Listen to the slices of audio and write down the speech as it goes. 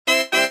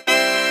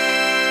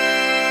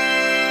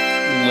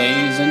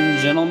Ladies and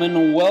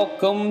gentlemen,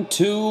 welcome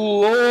to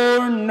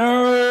Lore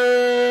Nerd.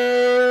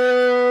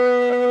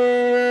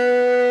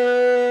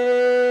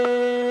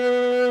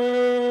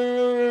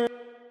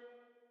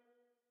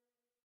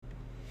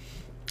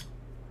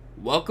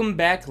 Welcome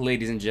back,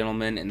 ladies and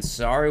gentlemen, and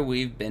sorry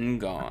we've been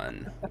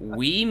gone.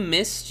 We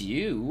missed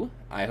you.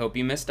 I hope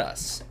you missed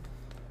us.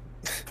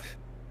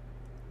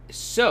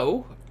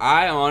 So,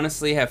 I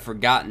honestly have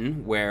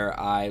forgotten what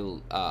I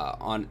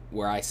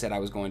said I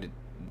was going to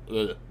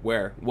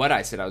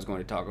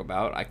talk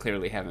about. I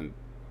clearly haven't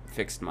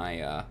fixed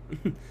my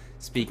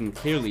speaking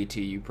clearly to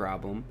you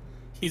problem.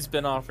 He's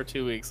been on for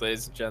 2 weeks,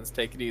 ladies and gents.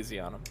 Take it easy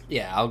on him.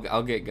 Yeah,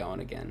 I'll get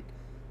going again.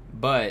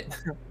 But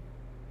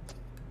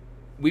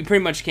we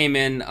pretty much came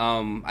in.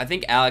 I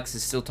think Alex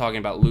is still talking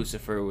about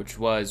Lucifer, which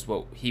was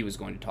what he was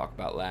going to talk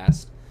about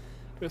last.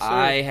 Yes,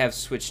 I have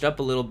switched up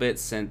a little bit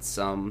since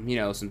some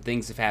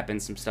things have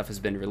happened, some stuff has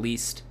been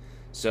released.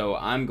 So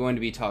I'm going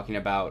to be talking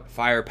about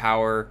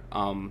Firepower.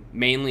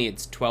 Mainly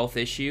its 12th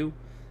issue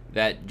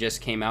that just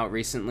came out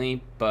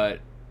recently, but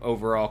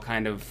overall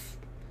kind of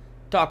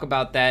talk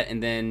about that,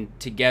 and then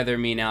together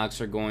me and Alex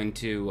are going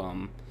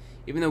to,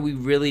 even though we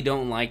really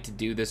don't like to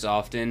do this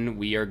often,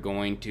 we are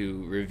going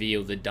to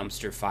reveal the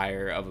dumpster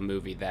fire of a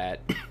movie that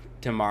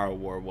Tomorrow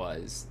War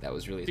was, that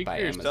was released by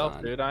Amazon. Yourself,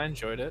 dude. I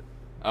enjoyed it.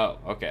 Oh,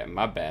 okay,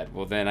 my bad.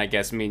 Well, then I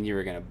guess me and you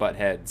were gonna butt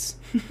heads.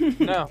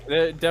 No,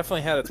 it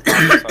definitely had its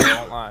problems, I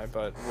won't lie,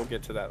 but we'll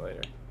get to that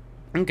later.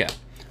 Okay.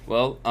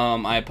 Well,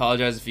 I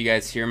apologize if you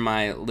guys hear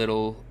my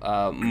little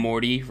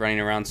Morty running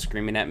around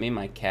screaming at me.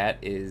 My cat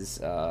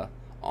is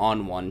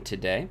on one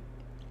today.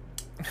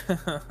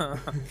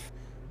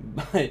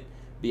 But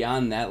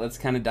beyond that, let's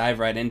kind of dive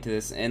right into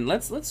this, and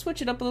let's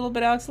switch it up a little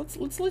bit, Alex.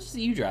 Let's let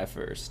you drive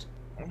first.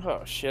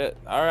 Oh shit!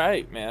 All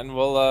right, man.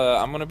 Well,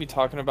 I'm gonna be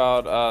talking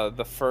about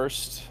the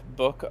first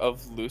book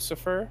of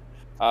Lucifer,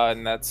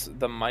 and that's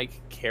the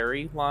Mike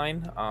Carey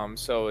line.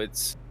 So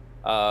it's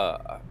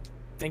I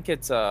think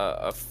it's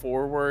a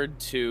forward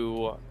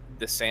to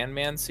the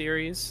Sandman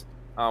series,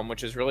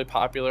 which is really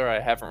popular. I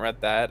haven't read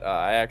that.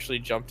 I actually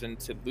jumped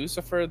into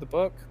Lucifer, the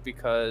book,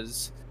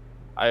 because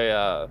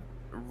I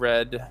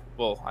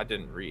I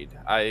didn't read.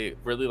 I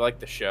really liked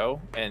the show,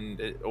 and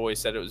it always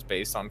said it was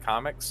based on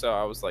comics, so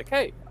I was like,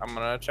 hey, I'm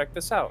gonna check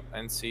this out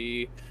and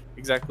see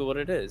exactly what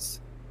it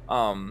is.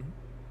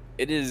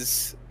 It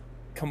is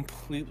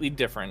completely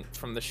different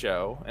from the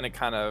show, and it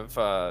kind of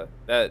I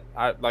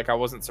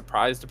wasn't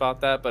surprised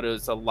about that, but it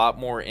was a lot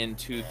more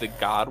into the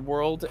God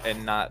world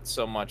and not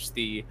so much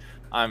the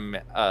I'm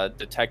a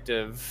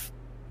detective,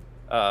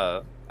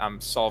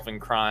 I'm solving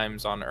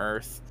crimes on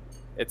Earth.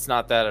 It's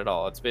not that at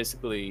all. It's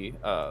basically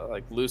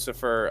like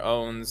Lucifer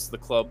owns the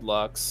Club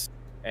Lux,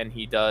 and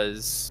he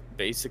does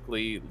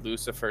basically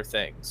Lucifer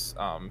things.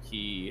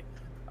 He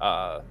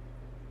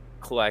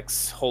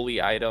collects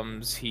holy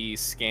items. He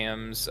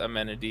scams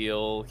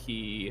Amenadiel.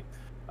 He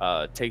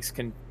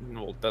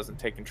doesn't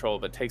take control,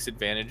 but takes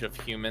advantage of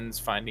humans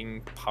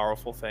finding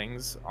powerful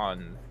things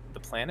on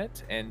the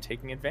planet and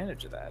taking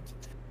advantage of that.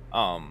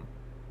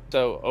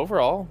 So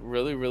overall,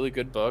 really, really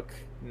good book.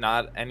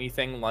 Not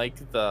anything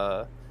like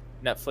the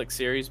Netflix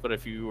series, but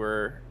if you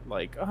were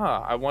like,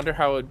 I wonder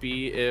how it would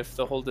be if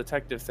the whole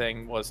detective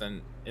thing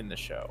wasn't in the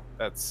show,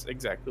 that's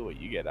exactly what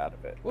you get out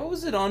of it. What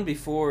was it on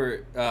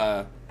before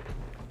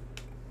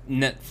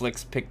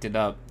Netflix picked it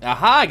up?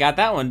 Aha, I got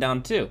that one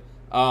down too.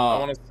 I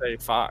want to say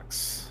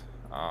Fox.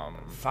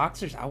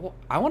 Fox, or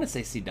I want to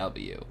say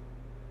CW.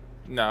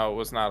 No, it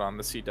was not on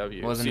the CW.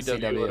 It wasn't CW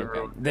CW.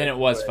 Okay. Then it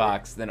was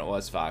Fox. Then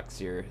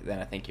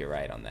I think you're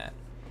right on that.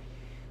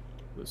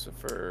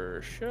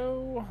 Lucifer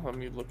show. Let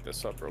me look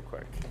this up real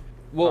quick.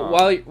 Well,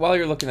 while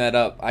you're looking that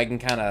up, I can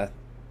kind of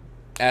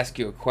ask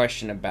you a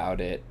question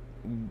about it.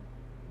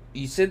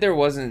 You said there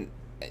wasn't,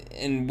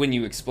 and when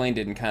you explained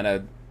it and kind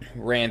of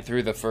ran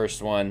through the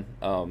first one,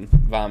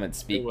 vomit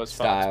speak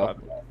style.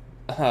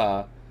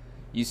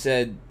 You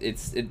said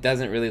it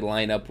doesn't really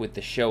line up with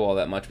the show all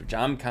that much, which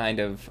I'm kind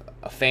of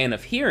a fan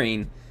of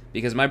hearing,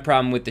 because my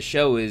problem with the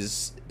show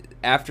is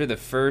after the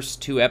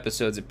first 2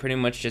 episodes, it pretty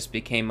much just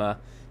became a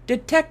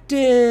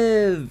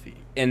detective,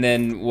 and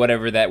then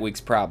whatever that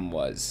week's problem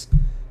was,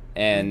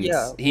 and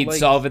he'd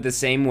solve it the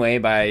same way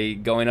by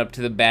going up to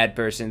the bad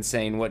person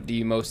saying, what do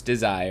you most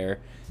desire,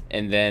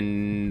 and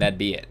then that'd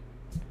be it.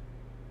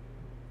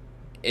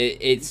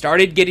 It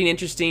started getting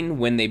interesting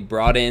when they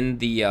brought in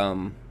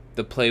the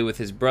play with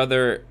his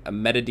brother,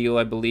 Amenadiel,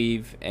 I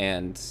believe,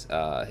 and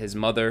his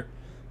mother,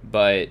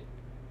 but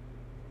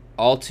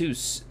all too,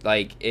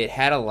 like, it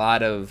had a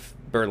lot of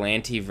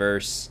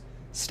Berlanti-verse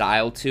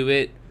style to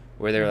it,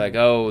 where they're like,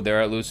 oh, they're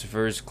at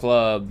Lucifer's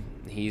club,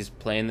 he's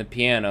playing the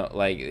piano,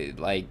 like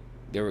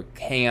there were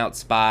hangout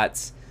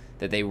spots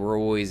that they were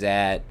always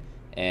at,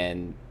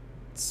 and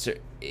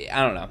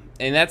I don't know,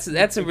 and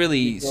that's a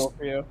really for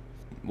you.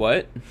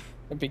 What?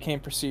 It became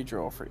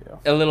procedural for you.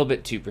 A little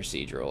bit too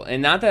procedural,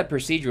 and not that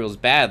procedural is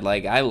bad.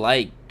 Like, I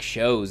like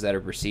shows that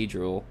are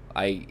procedural.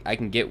 I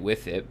can get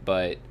with it,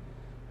 but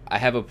I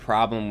have a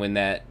problem when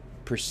that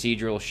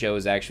procedural show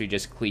is actually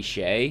just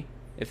cliche,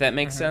 if that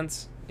makes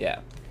sense.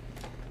 Yeah.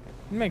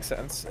 It makes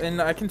sense.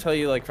 And I can tell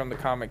you, like, from the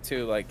comic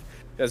too, like,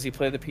 does he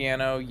play the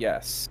piano?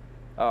 Yes.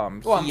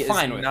 Well, I'm He is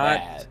fine with not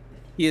that.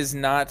 he is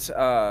not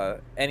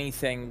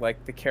anything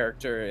like the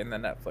character in the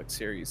Netflix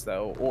series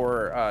though,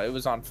 or it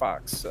was on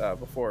Fox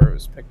before it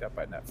was picked up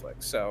by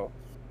Netflix. So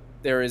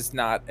there is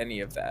not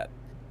any of that.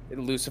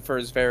 Lucifer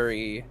is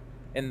very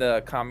in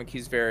the comic,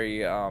 he's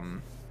very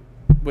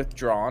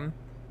withdrawn.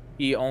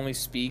 He only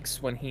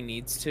speaks when he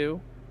needs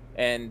to,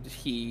 and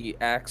he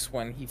acts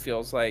when he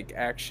feels like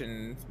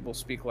action will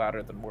speak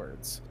louder than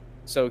words.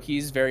 So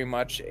he's very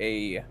much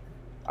a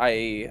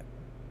I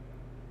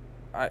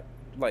I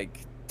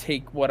like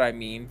take what I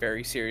mean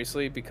very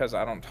seriously because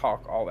I don't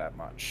talk all that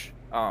much.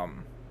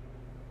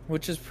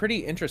 Which is pretty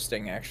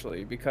interesting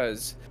actually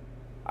because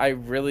I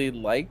really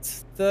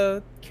liked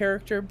the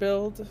character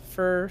build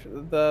for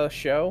the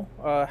show,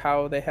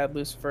 how they had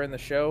Lucifer in the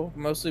show,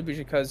 mostly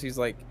because he's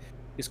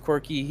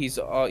quirky,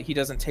 he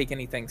doesn't take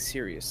anything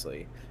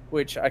seriously,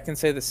 which I can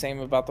say the same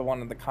about the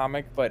one in the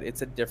comic, but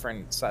it's a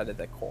different side of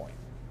the coin.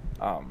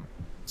 Um,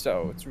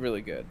 so it's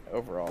really good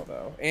overall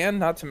though, and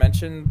not to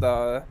mention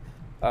the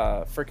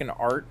freaking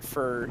art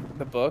for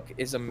the book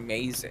is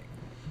amazing.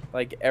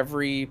 Like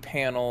every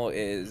panel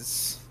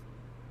is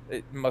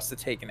it must have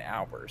taken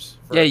hours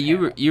for Yeah, a you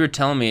were panel. you were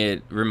telling me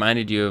it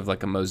reminded you of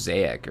like a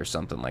mosaic or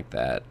something like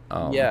that.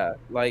 Yeah,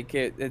 like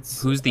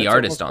it's Who's the it's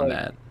artist almost on like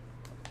that?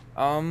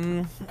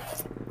 um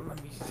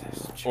let me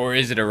just Or check.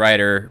 is it a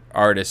writer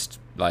artist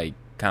like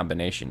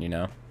combination, you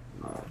know?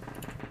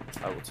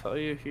 I will tell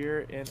you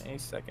here in a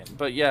second.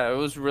 But yeah, it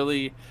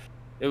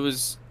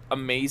was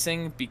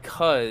amazing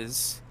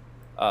because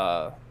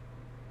uh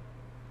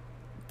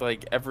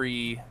like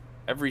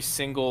every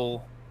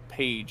single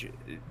page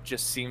it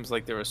just seems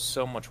like there was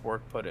so much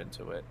work put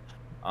into it.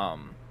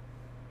 Um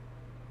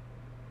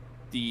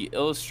the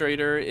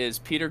illustrator is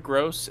Peter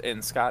Gross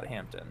and Scott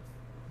Hampton.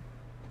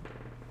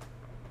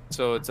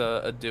 So it's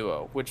a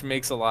duo, which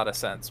makes a lot of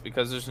sense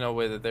because there's no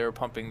way that they were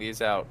pumping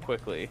these out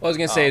quickly. Well, I was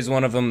gonna say is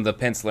one of them the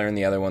penciler and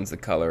the other one's the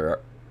color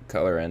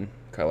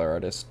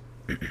artist.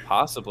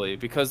 Possibly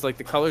because like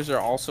the colors are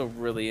also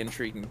really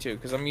intriguing too.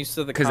 Because I'm used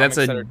to the Because that's comics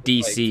a that are just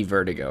DC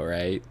Vertigo,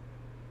 right?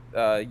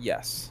 like,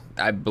 yes,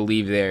 I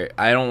believe there.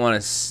 I don't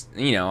want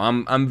to,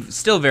 I'm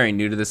still very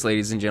new to this,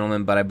 ladies and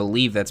gentlemen, but I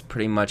believe that's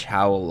pretty much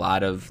how a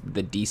lot of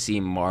the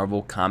DC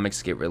Marvel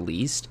comics get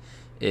released.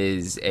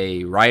 Is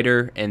a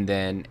writer and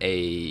then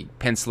a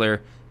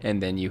penciler,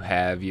 and then you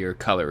have your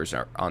colors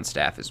on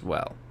staff as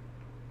well.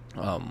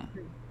 Um,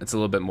 it's a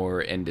little bit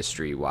more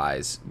industry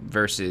wise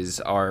versus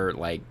our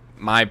like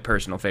my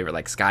personal favorite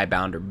like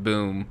Skybound or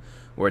Boom,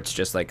 where it's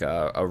just like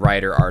a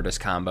writer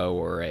artist combo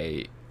or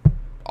a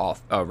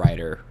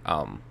writer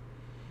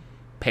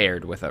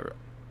paired with a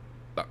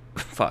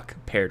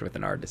paired with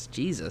an artist.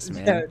 Jesus,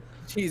 yeah. man.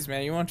 Jeez,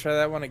 man, you want to try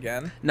that one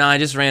again? No, I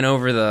just ran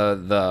over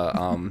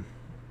the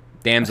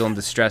damsel in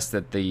distress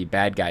that the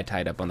bad guy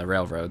tied up on the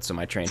railroad, so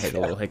my train hit a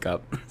little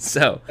hiccup.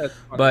 So, That's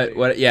funny, but dude.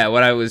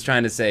 what I was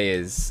trying to say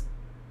is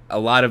a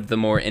lot of the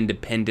more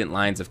independent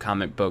lines of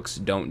comic books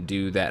don't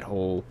do that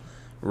whole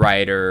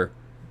writer,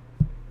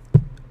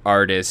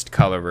 artist,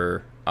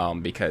 colorer,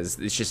 because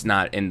it's just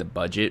not in the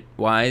budget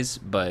wise.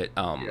 But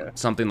Yeah,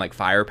 something like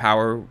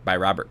Firepower by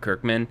Robert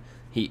Kirkman,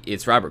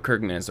 it's Robert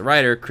Kirkman as the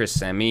writer, Chris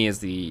Samee as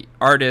the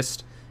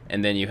artist,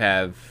 and then you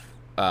have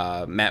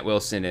Matt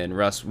Wilson and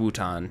Russ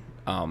Wooton.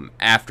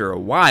 After a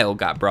while,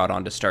 got brought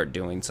on to start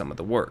doing some of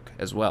the work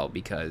as well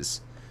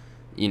because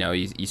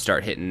you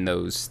start hitting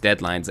those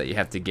deadlines that you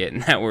have to get,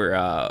 and that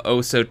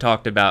were so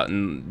talked about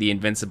in the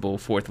invincible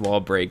fourth wall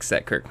breaks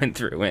that Kirkman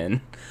threw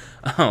in.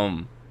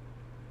 Um,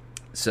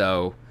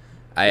 so,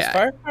 is I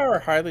Firepower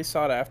highly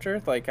sought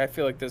after? Like, I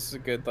feel like this is a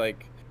good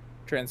like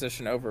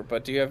transition over.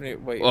 But do you have any?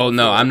 Wait, oh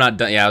no, before I'm not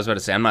done. Yeah, I was about to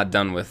say I'm not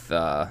done with.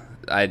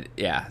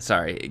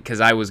 Sorry, because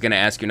I was gonna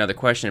ask you another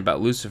question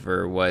about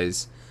Lucifer.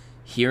 Was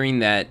hearing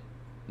that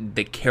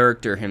the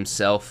character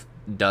himself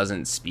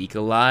doesn't speak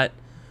a lot.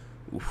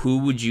 Who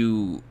would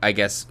you? I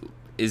guess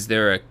is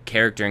there a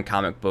character in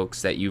comic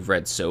books that you've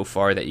read so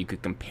far that you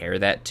could compare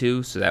that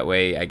to? So that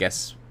way, I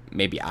guess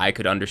maybe I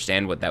could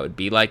understand what that would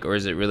be like, or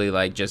is it really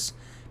like just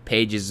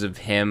pages of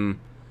him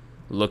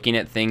looking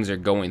at things or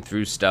going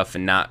through stuff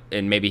and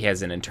maybe he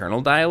has an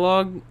internal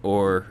dialogue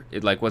or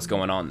like what's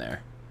going on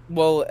there?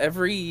 well,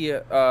 every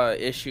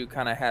issue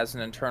kind of has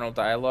an internal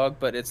dialogue,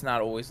 but it's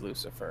not always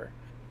Lucifer.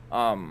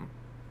 Um,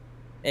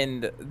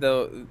 and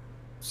the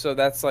so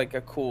that's like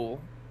a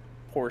cool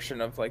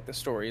portion of like the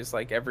story is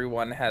like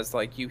everyone has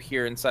like you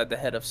hear inside the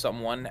head of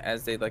someone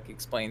as they like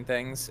explain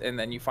things and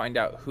then you find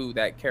out who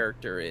that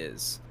character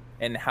is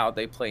and how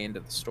they play into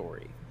the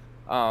story.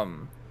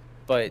 um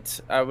but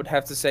I would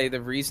have to say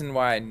the reason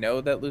why I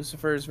know that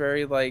Lucifer is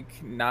very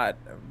like not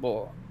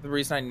well, the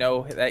reason I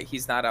know that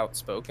he's not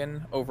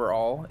outspoken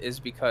overall is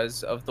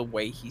because of the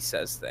way he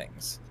says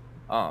things.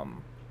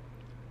 um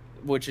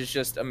which is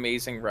just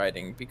amazing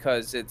writing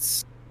because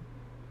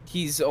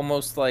he's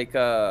almost like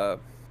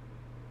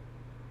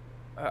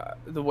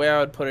the way I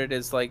would put it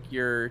is like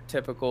your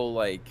typical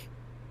like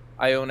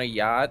I own a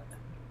yacht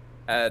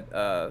at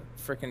a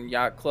freaking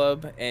yacht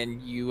club,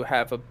 and you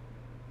have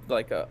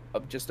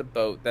just a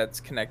boat that's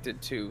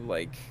connected to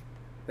like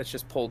that's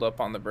just pulled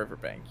up on the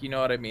riverbank. You know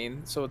what I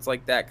mean? So it's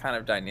like that kind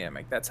of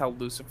dynamic. That's how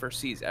Lucifer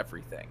sees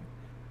everything.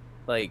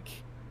 Like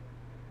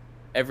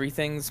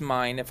everything's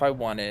mine if I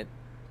want it.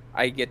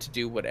 I get to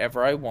do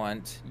whatever I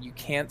want. You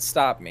can't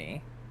stop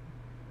me.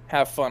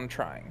 Have fun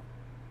trying.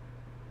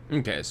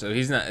 Okay, so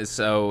he's not.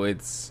 So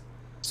it's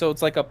So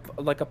it's like a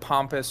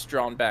pompous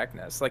drawn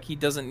backness. Like he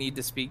doesn't need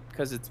to speak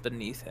because it's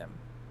beneath him.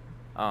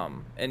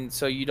 And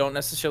so you don't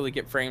necessarily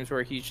get frames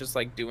where he's just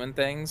like doing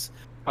things.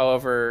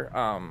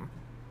 However,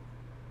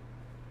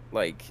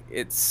 like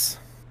it's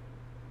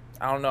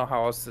I don't know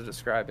how else to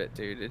describe it,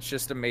 dude. It's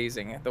just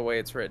amazing the way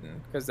it's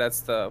written because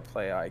that's the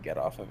play I get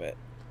off of it.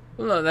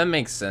 well, no, that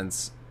makes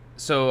sense.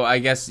 So I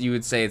guess you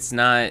would say it's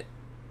not.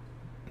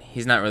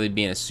 He's not really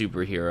being a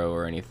superhero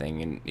or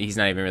anything, and he's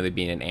not even really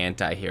being an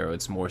anti-hero.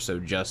 It's more so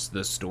just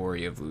the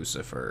story of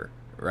Lucifer,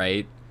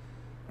 right?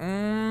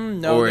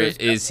 No, Or there's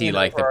is he definitely an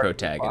like the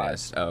overarching plot.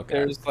 protagonist? Oh, okay.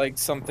 There's like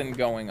something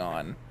going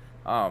on.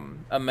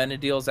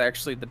 Amenadiel's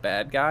actually the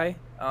bad guy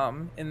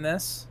in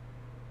this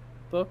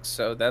book,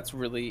 so that's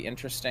really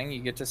interesting.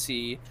 You get to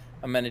see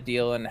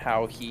Amenadiel and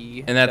how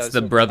he And that's does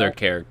the his brother part.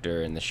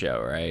 character in the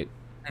show, right?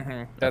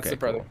 That's Okay, the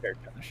brother cool.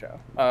 character in the show.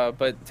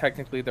 But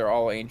technically they're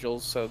all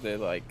angels, so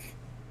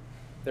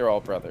they're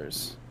all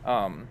brothers.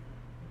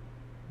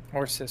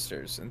 Or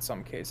sisters in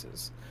some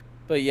cases.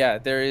 But yeah,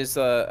 there is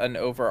an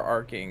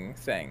overarching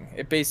thing.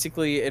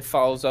 It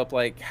follows up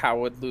like how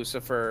would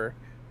Lucifer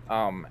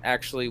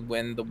actually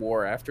win the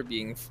war after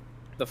being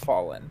the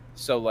fallen.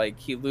 So like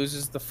he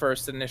loses the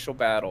first initial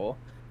battle,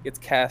 gets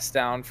cast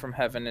down from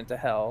heaven into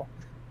hell,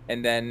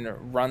 and then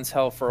runs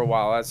hell for a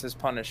while as his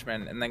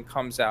punishment, and then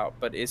comes out.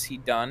 But is he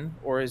done,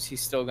 or is he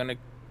still going to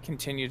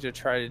continue to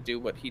try to do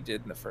what he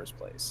did in the first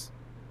place?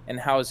 And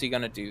how is he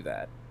going to do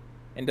that?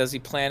 And does he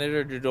plan it,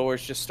 or do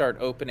doors just start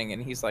opening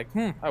and he's like,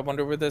 I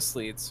wonder where this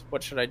leads.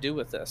 What should I do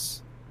with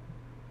this?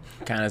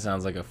 Kind of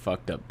sounds like a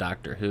fucked up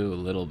Doctor Who a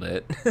little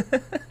bit.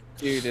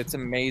 Dude, it's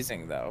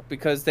amazing though,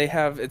 because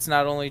it's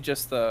not only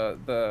just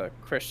the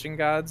Christian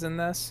gods in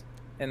this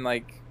and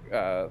like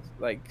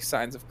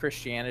signs of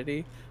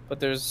Christianity, but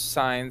there's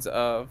signs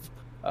of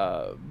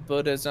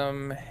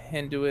Buddhism,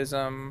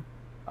 Hinduism,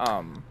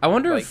 I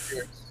wonder like if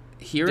there's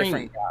hearing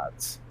different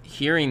gods.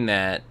 hearing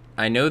that,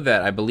 I know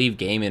that I believe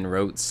Gaiman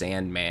wrote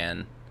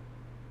Sandman.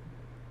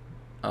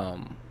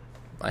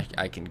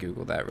 I can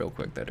Google that real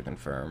quick though to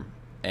confirm.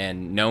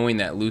 And knowing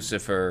that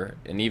Lucifer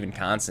and even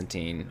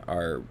Constantine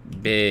are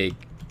big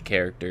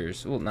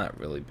characters, well, not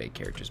really big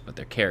characters, but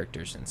they're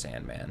characters in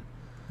Sandman.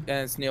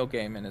 And it's Neil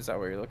Gaiman, is that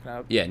what you're looking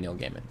up? Yeah, Neil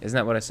Gaiman. Isn't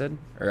that what I said?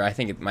 Or I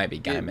think it might be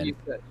Gaiman.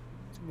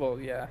 Well,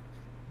 yeah.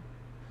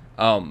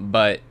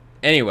 But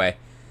anyway,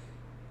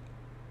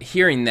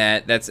 hearing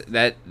that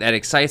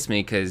excites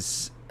me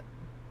because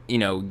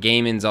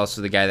Gaiman's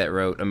also the guy that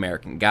wrote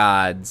American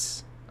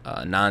Gods,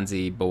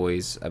 Nanzi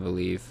Boys, I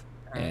believe,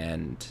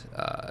 and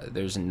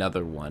there's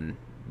another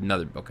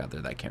book out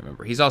there that I can't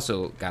remember. He's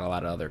also got a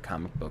lot of other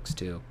comic books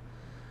too.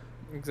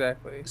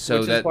 Exactly. So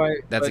Which is why,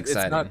 that's but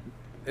exciting.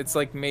 it's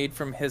like made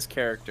from his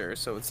character,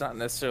 so it's not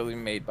necessarily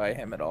made by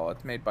him at all.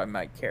 It's made by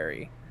Mike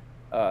Carey.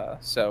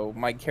 So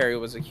Mike Carey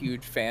was a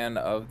huge fan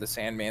of the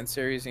Sandman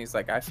series, and he's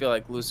like, I feel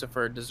like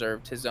Lucifer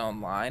deserved his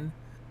own line,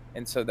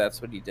 and so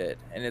that's what he did.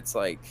 And it's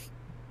like,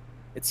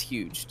 it's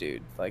huge,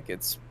 dude. Like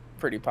it's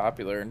pretty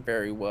popular and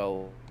very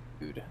well,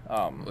 dude.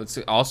 It's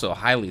also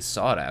highly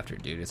sought after,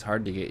 dude. It's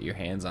hard to get your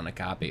hands on a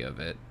copy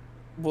of it.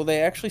 Well,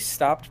 they actually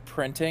stopped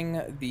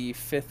printing the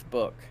fifth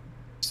book.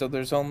 So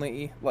there's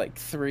only like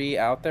 3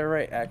 out there,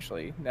 right?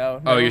 Actually,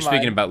 no. Oh, Never you're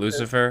speaking mind. about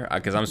Lucifer?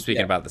 Because I'm speaking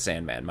Yeah. about the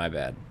Sandman. My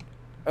bad.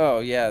 Oh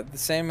yeah, the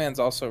Sandman's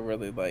also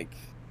really like,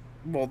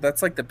 well,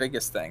 that's like the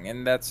biggest thing,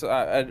 and that's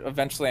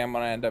eventually I'm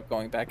gonna end up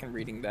going back and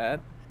reading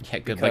that. Yeah,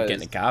 good luck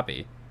getting a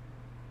copy.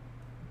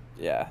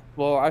 Yeah,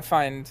 well, I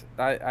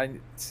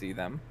see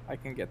them. I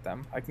can get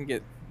them. I can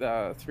get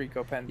the 3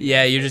 compendiums.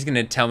 Yeah, you're just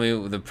gonna tell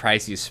me the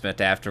price you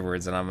spent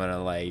afterwards, and I'm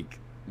gonna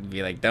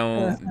be like,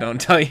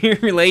 don't tell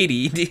your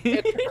lady, dude.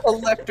 It's a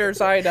collector's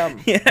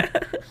item. Yeah,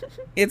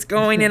 it's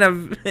going in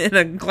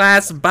a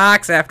glass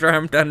box after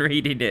I'm done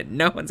reading it.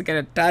 No one's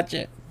gonna touch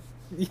it.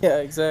 Yeah,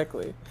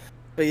 exactly.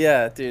 But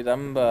yeah, dude,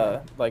 I'm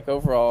like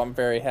overall, I'm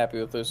very happy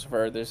with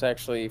Lucifer. There's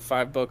actually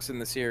 5 books in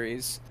the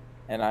series,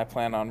 and I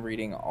plan on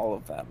reading all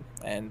of them.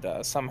 And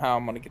somehow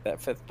I'm gonna get that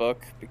 5th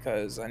book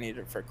because I need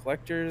it for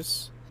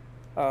collectors.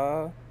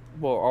 Well,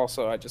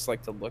 also I just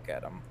like to look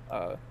at them.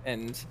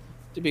 And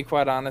to be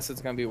quite honest,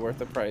 it's gonna be worth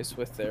the price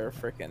with their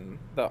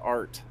the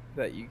art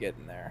that you get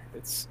in there.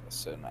 It's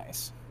so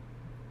nice.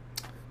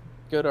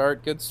 Good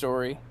art, good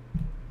story.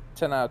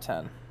 10 out of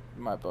 10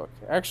 in my book.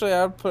 Actually,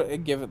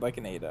 I'd give it like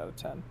an 8 out of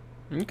 10.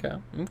 Okay.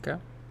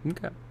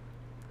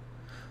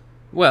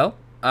 Well,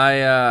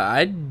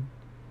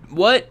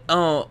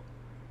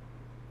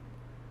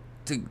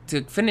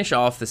 to finish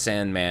off the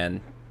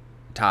Sandman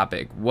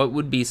topic, what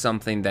would be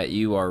something that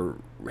you are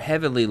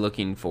heavily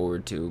looking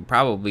forward to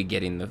probably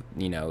getting the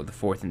the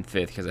fourth and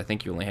fifth, because I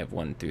think you only have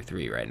 1 through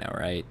 3 right now,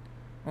 right?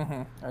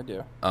 I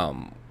do.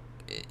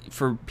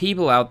 For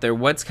people out there,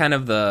 what's kind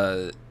of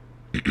the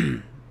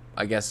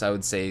I guess I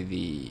would say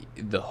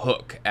the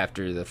hook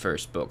after the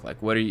first book? Like,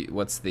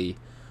 what's the,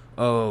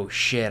 oh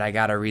shit, I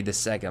gotta read the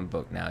second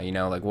book now,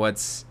 like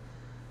what's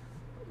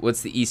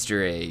the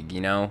Easter egg,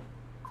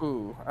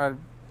 Ooh,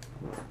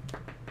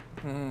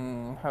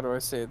 how do I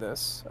say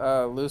this?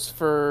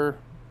 Lucifer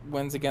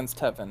wins against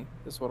heaven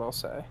is what I'll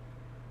say,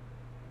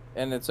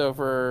 and it's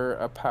over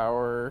a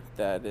power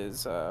that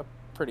is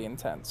pretty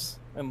intense,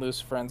 and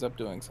Lucifer ends up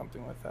doing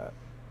something with that.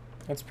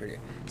 That's pretty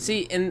good.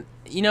 See, and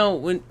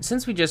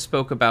since we just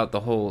spoke about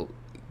the whole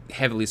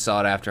heavily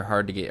sought after,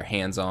 hard to get your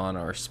hands on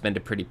or spend a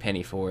pretty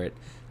penny for it,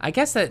 I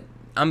guess that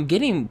I'm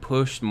getting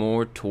pushed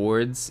more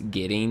towards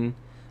getting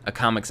a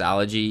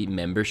Comixology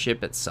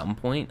membership at some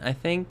point, I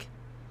think.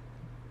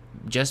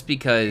 Just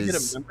because... You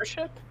get a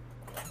membership?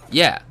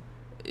 Yeah.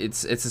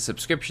 It's a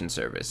subscription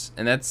service.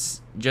 And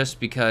that's just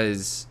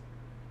because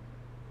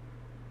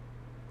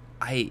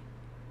I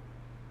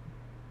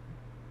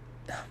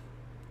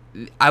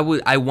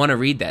want to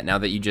read that now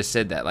that you just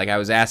said that. Like, I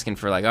was asking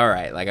for, like, all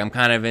right, like, I'm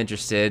kind of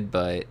interested,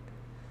 but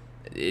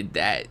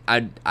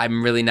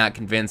I'm really not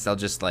convinced. I'll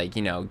just, like,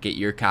 get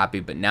your copy.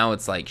 But now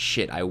it's like,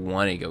 shit, I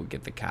want to go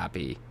get the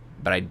copy,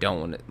 but I don't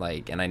want it,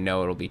 like, and I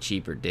know it'll be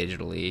cheaper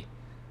digitally,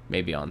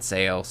 maybe on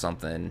sale,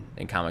 something,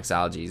 and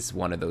Comixology is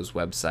one of those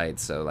websites.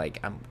 So, like,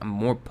 I'm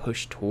more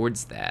pushed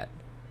towards that.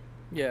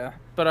 Yeah,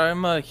 but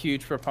I'm a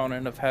huge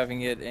proponent of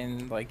having it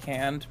in, like,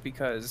 hand,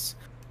 because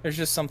there's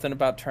just something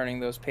about turning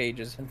those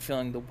pages and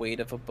feeling the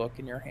weight of a book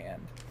in your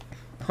hand.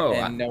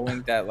 And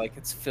knowing that, like,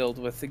 it's filled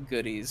with the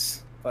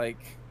goodies. Like,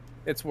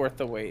 it's worth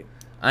the wait.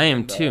 I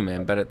am too,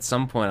 man, but at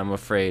some point I'm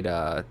afraid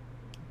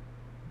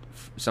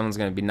someone's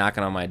going to be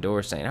knocking on my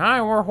door saying,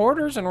 "Hi, we're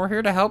hoarders and we're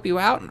here to help you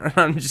out." And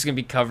I'm just going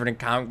to be covered in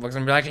comic books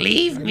and be like,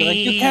 "Leave me. Like,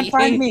 you can't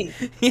find me."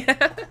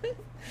 Yeah.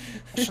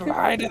 I shall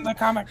hide in the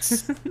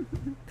comics.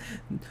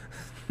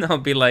 I'll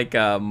be like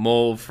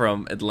Mole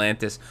from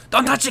Atlantis.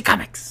 "Don't touch the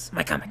comics.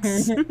 My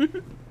comics."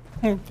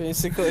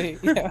 Basically,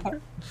 yeah.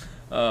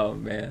 Oh,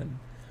 man.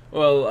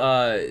 Well,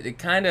 to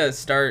kind of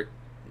start...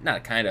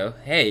 Not kind of.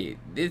 Hey,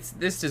 this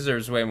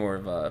deserves way more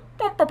of a...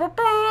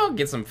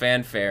 Get some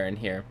fanfare in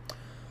here.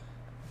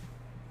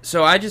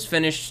 So I just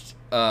finished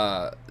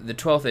the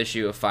 12th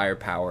issue of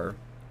Firepower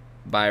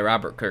by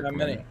Robert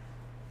Kirkman.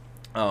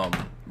 How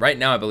many? Right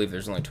now I believe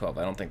there's only 12.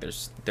 I don't think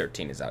there's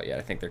 13 is out yet.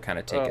 I think they're kind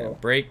of taking a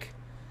break.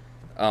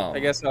 I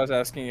guess I was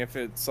asking if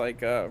it's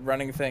like a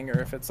running thing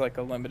or if it's like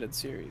a limited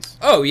series.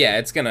 Oh yeah,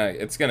 it's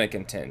gonna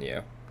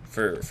continue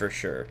for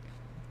sure.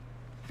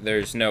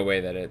 There's no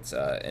way that it's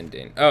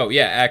ending. Oh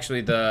yeah,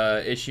 actually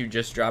the issue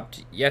just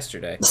dropped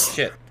yesterday.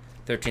 Shit,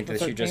 13th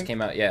issue just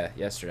came out. Yeah,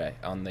 yesterday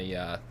on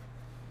the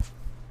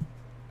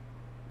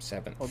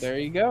 7th. Well, there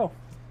you go.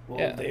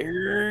 Yeah.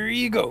 There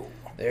you go.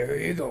 There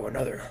you go.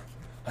 Another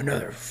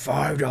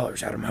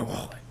 $5 out of my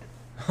wallet.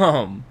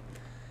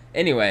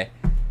 Anyway,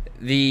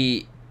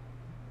 the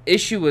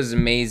issue was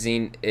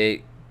amazing.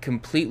 It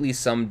completely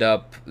summed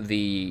up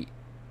pretty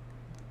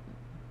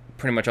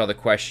much all the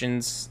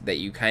questions that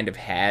you kind of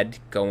had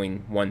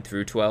going 1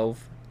 through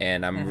 12,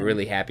 and I'm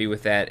really happy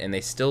with that. And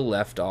they still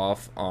left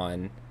off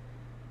on,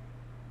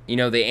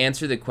 they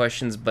answer the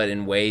questions, but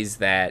in ways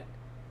that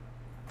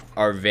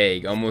are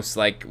vague, almost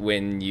like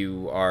when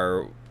you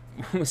are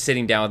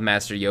sitting down with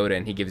Master Yoda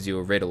and he gives you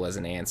a riddle as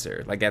an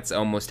answer. Like, that's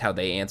almost how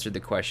they answered the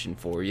question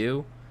for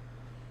you.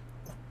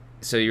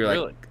 So you're like,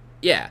 really?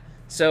 Yeah.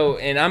 So,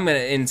 and I'm gonna,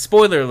 in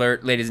spoiler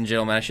alert, ladies and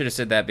gentlemen, I should have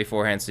said that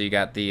beforehand, so you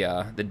got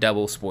the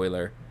double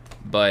spoiler.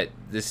 But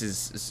this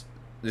is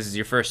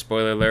your first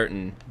spoiler alert,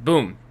 and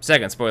boom,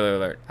 second spoiler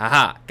alert.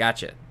 Haha,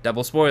 gotcha.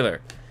 Double spoiler.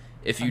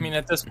 I mean,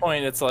 at this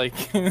point, it's like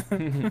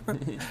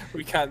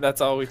we can't.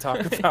 That's all we talk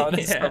about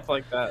and stuff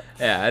like that.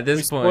 Yeah, at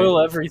this point, spoil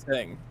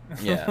everything.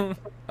 Yeah.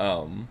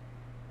 Come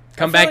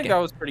back. That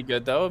was pretty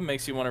good though. It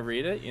makes you want to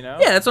read it, Yeah,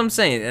 that's what I'm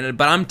saying.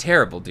 But I'm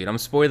terrible, dude. I'm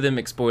spoiler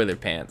McSpoiler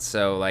pants.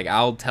 So like,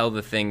 I'll tell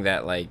the thing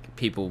that like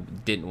people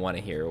didn't want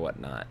to hear or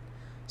whatnot.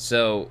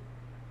 So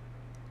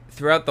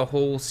throughout the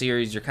whole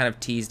series, you're kind of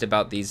teased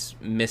about these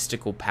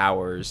mystical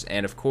powers,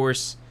 and of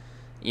course,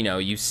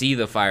 you see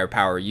the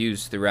firepower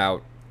used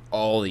throughout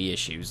all the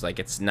issues. Like,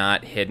 it's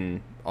not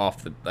hidden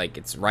off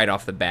it's right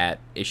off the bat.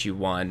 Issue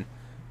 1,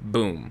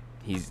 boom,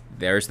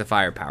 there's the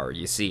firepower.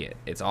 You see it.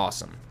 It's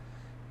awesome.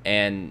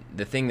 And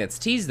the thing that's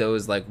teased though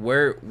is like,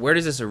 where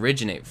does this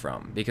originate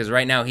from? Because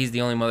right now he's the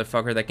only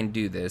motherfucker that can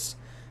do this.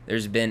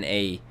 There's been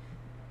a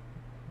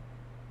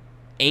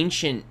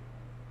ancient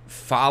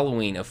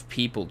following of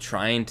people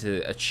trying to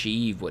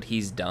achieve what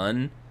he's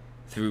done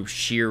through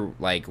sheer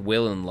like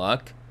will and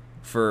luck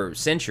for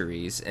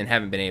centuries and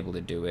haven't been able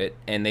to do it,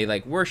 and they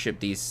like worship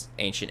these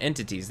ancient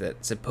entities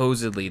that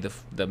supposedly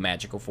the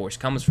magical force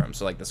comes from.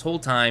 So like, this whole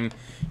time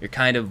you're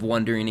kind of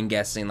wondering and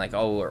guessing like,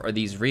 oh, are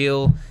these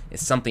real?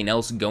 Is something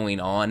else going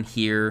on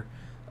here?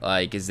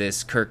 Like, is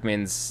this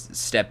Kirkman's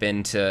step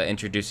into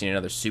introducing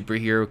another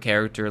superhero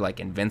character like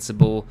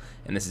Invincible,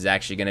 and this is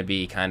actually going to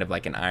be kind of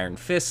like an Iron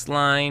Fist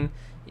line?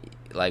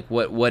 Like,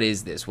 what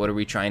is this? What are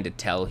we trying to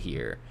tell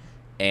here?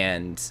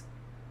 And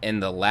in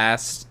the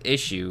last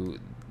issue,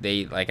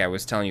 they, like I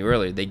was telling you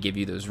earlier, they give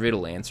you those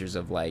riddle answers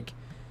of like,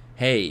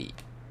 hey,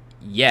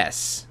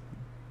 yes,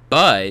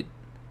 but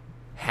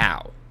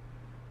how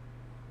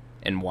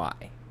and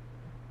why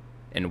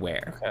and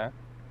where. Okay.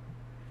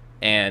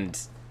 And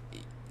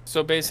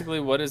so basically,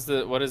 what is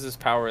this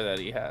power that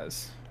he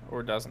has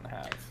or doesn't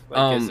have?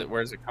 Like,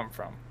 where does it come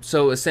from?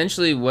 So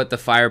essentially what the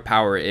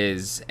firepower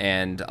is,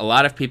 and a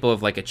lot of people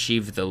have like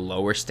achieved the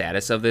lower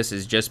status of this,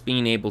 is just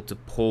being able to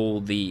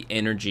pull the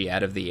energy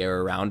out of the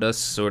air around us,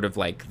 sort of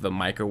like the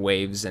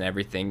microwaves and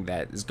everything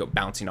that is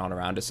bouncing on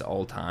around us at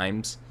all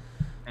times.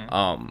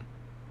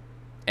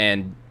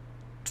 And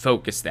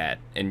focus that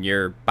in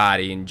your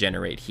body and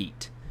generate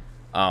heat.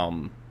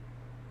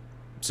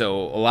 So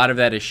a lot of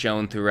that is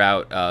shown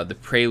throughout the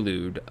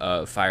prelude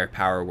of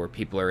firepower, where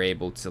people are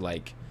able to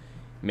like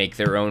make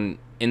their own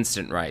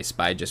instant rice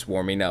by just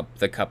warming up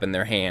the cup in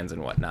their hands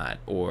and whatnot,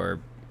 or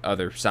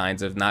other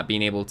signs of not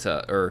being able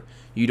to, or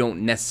you don't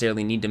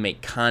necessarily need to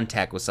make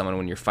contact with someone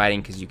when you're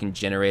fighting because you can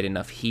generate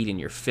enough heat in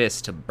your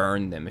fist to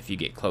burn them if you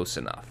get close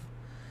enough.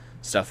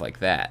 Stuff like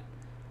that.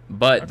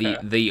 But Okay.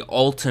 the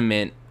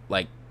ultimate,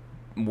 like,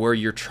 where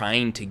you're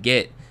trying to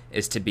get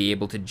is to be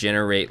able to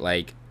generate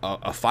like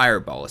a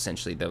fireball,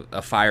 essentially,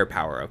 a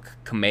firepower, a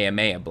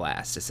Kamehameha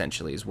blast,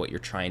 essentially, is what you're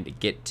trying to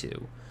get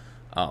to.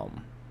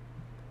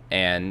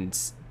 And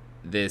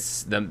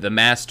this, the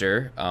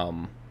master,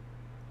 I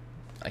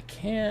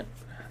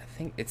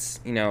think it's,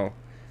 I don't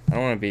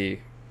want to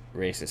be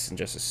racist and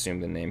just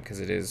assume the name, because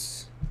it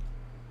is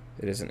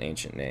an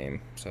ancient name,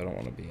 so I don't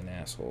want to be an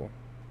asshole.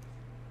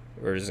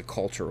 Or it is a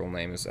cultural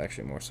name, is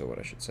actually more so what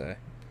I should say.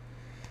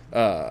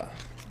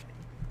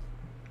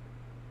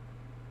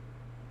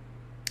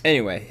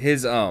 Anyway,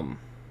 his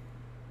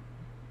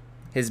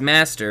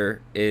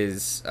master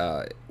is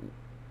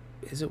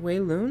it Wei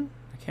Lun?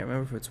 I can't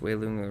remember if it's Wei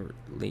Lun or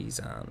Li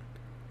Zan.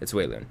 It's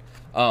Wei Lun.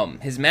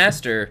 His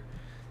master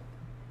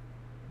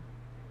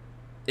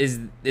is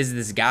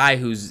this guy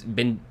who's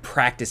been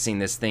practicing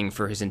this thing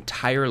for his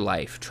entire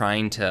life,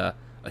 trying to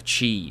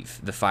achieve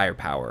the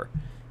firepower,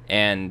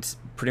 and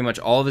pretty much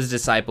all of his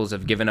disciples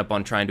have given up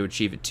on trying to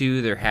achieve it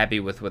too. They're happy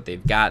with what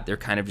they've got. They're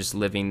kind of just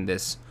living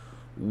this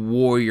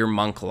warrior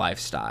monk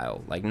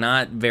lifestyle, like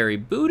not very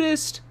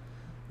Buddhist,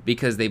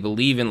 because they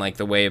believe in like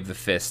the way of the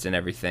fist and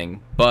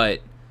everything, but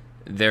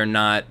they're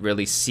not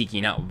really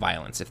seeking out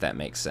violence, if that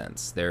makes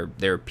sense.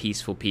 They're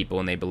peaceful people,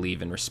 and they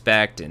believe in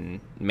respect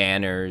and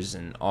manners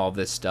and all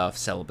this stuff,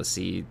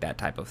 celibacy, that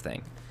type of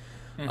thing.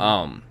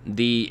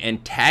 The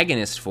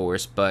antagonist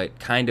force, but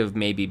kind of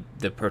maybe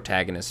the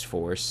protagonist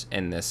force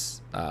in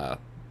this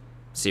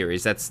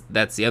series, that's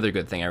the other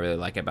good thing I really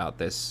like about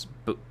this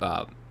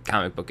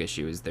comic book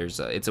issue, is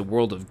it's a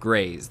world of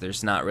grays.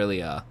 There's not really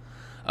a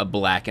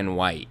black and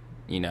white,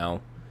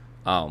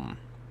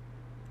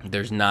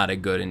 there's not a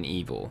good and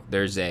evil.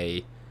 There's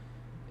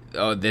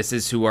this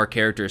is who our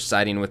character is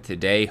siding with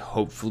today.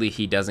 Hopefully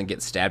he doesn't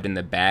get stabbed in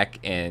the back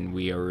and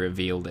we are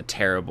revealed a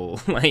terrible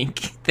like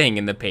thing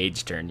in the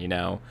page turn,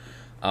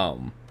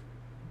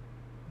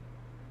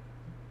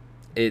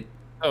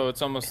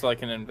 It's almost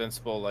like an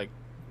Invincible, like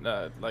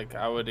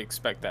I would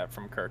expect that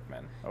from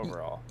Kirkman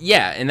overall.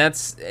 Yeah, and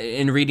that's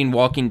in reading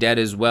Walking Dead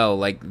as well.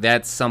 Like,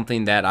 that's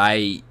something that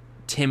I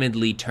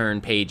timidly turn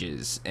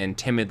pages and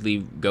timidly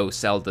go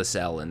cell to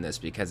cell in this,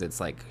 because it's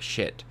like,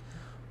 shit,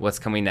 what's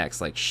coming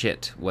next? Like,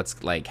 shit,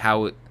 what's like,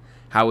 how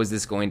is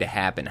this going to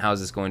happen? How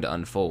is this going to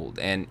unfold?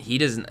 And he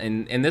doesn't,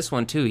 in this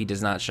one too, he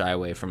does not shy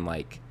away from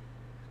like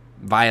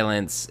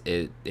violence.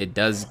 I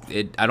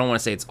don't want to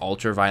say it's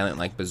ultra violent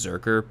like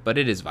Berserker, but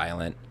it is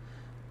violent.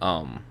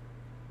 And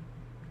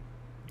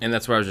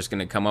that's what I was just going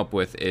to come up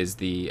with, is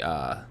the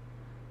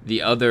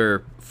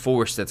other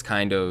force that's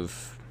kind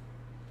of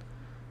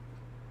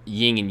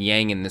yin and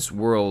yang in this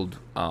world,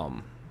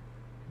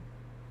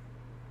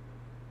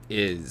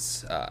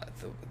 is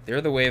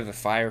they're the way of the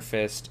Fire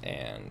Fist,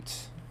 and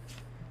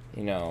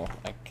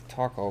I can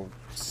talk all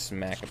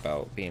smack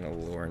about being a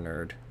lore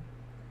nerd.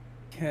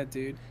 Yeah,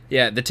 dude.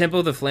 Yeah, the Temple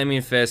of the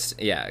Flaming Fist.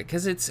 Yeah,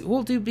 because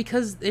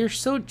they're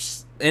so.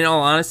 In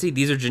all honesty,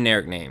 these are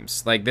generic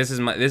names. Like, this is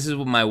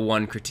my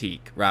one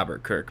critique,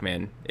 Robert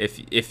Kirkman.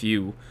 If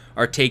you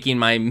are taking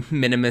my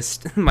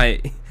minimalist,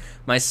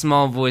 my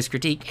small voice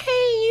critique, hey,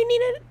 you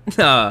need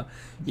it.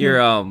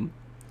 You're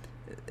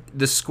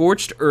the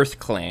Scorched Earth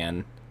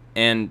Clan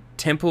and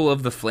Temple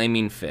of the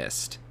Flaming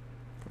Fist,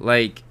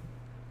 like,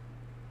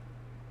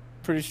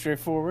 pretty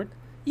straightforward.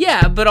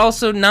 Yeah, but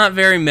also not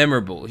very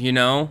memorable,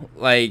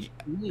 Like,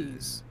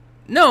 Jeez.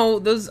 no,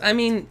 those, I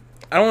mean,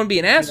 I don't want to be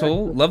an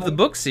asshole. Love the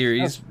book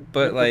series,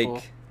 but beautiful.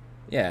 like,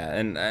 yeah,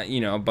 and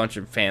a bunch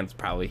of fans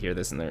probably hear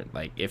this, and they're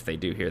like, if they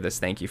do hear this,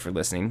 thank you for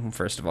listening,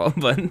 first of all.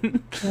 But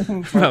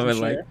probably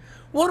like,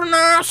 what an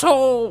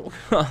asshole!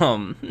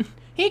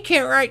 He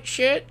can't write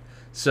shit.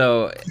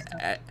 So,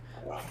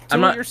 Do I'm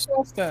it not.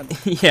 yourself then.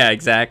 Yeah,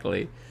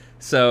 exactly.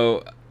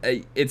 So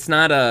it's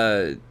not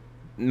a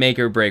make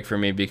or break for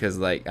me because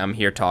like I'm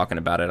here talking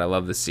about it. I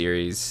love the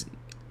series.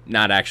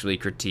 Not actually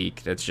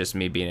critique. That's just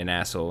me being an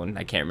asshole, and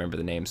I can't remember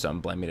the name, so I'm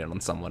blaming it on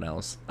someone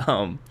else.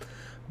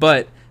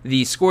 But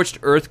the Scorched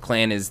Earth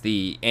clan is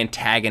the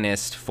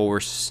antagonist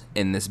force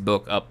in this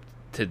book up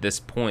to this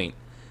point,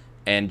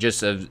 and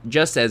just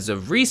as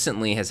of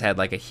recently has had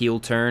like a heel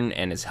turn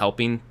and is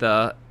helping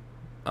the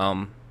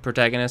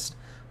protagonist,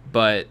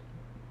 but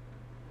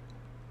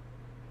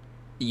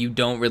you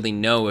don't really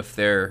know if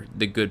they're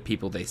the good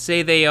people they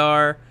say they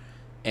are,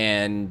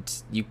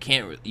 and you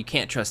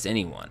can't trust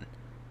anyone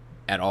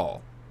at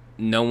all.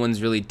 No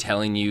one's really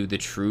telling you the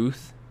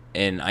truth,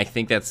 and I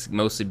think that's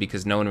mostly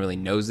because no one really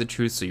knows the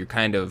truth, so you're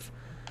kind of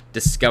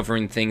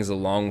discovering things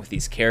along with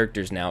these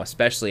characters now,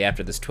 especially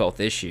after this 12th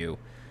issue,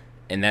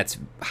 and that's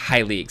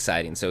highly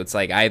exciting. So it's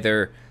like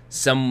either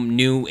some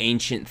new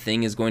ancient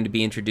thing is going to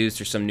be introduced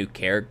or some new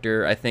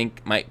character I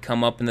think might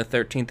come up in the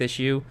 13th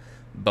issue,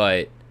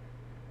 but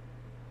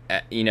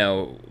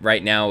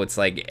right now it's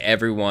like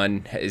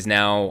everyone is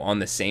now on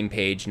the same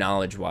page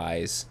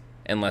knowledge-wise,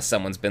 unless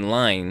someone's been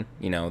lying,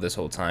 this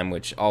whole time,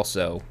 which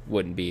also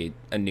wouldn't be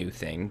a new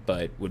thing,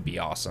 but would be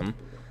awesome.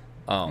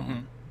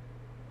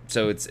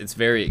 So it's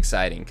very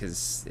exciting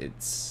because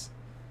it's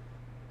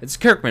a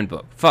Kirkman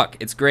book. Fuck,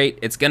 it's great.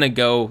 It's gonna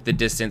go the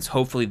distance.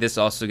 Hopefully, this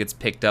also gets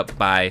picked up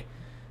by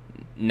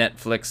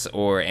Netflix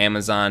or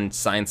Amazon,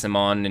 signs him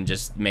on, and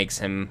just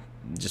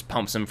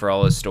pumps him for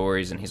all his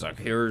stories. And he's like,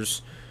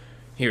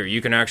 Here,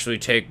 you can actually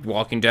take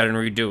Walking Dead and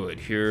redo it.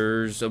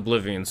 Here's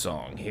Oblivion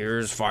Song.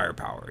 Here's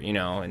Firepower,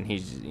 and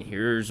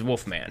here's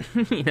Wolfman,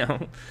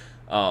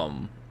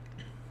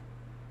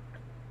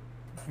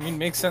 I mean,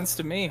 makes sense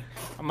to me.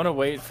 I'm gonna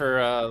wait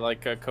for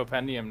like a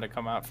compendium to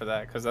come out for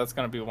that because that's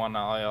gonna be one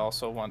I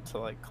also want to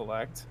like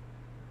collect.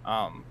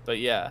 But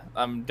yeah,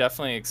 I'm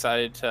definitely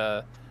excited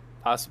to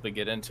possibly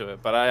get into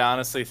it. But I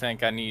honestly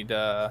think I need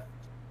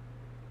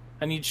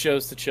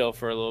shows to chill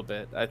for a little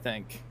bit.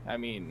 I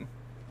mean,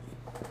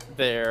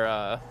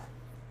 they're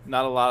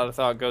not a lot of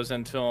thought goes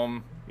into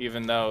them,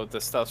 even though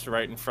the stuff's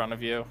right in front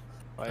of you.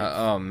 Like,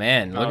 oh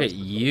man, look at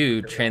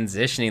you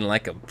transitioning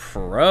like a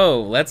pro.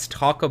 Let's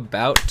talk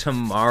about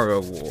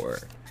Tomorrow War.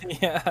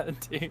 Yeah,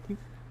 dude.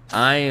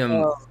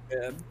 I'm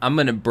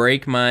gonna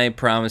break my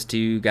promise to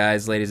you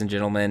guys, ladies and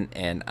gentlemen,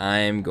 and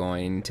I'm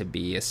going to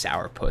be a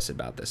sourpuss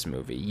about this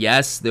movie.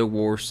 Yes, there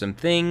were some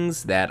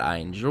things that I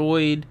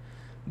enjoyed,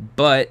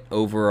 but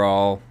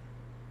overall,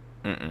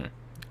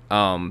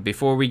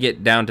 before we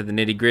get down to the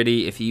nitty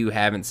gritty, if you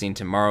haven't seen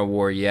Tomorrow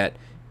War yet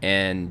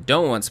and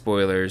don't want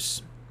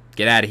spoilers,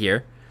 get out of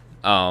here.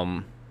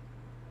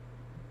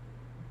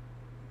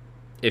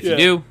 If you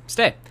do,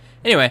 stay.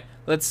 Anyway,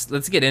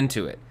 let's get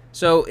into it.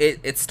 So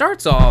it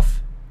starts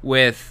off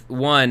with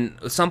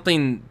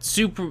something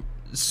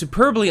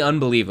superbly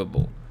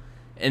unbelievable.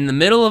 In the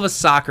middle of a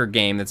soccer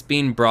game that's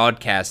being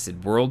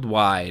broadcasted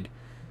worldwide,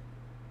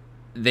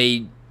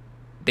 they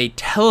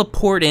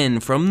teleport in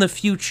from the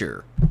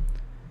future,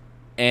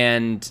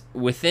 and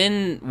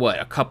within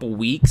a couple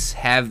weeks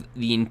have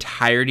the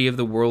entirety of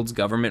the world's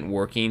government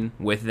working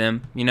with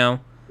them,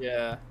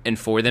 Yeah. and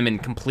for them,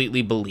 and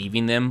completely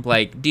believing them.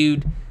 Like,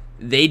 dude,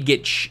 they'd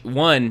get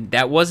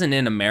that wasn't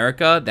in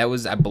America. That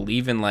was, I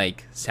believe, in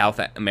like South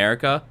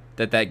America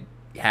that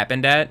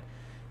happened at.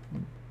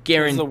 It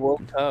was the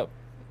World Cup,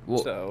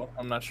 so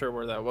I'm not sure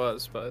where that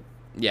was, but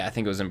yeah, I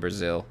think it was in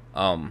Brazil.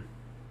 I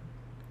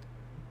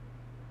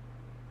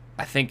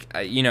think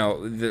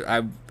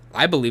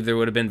I believe there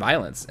would have been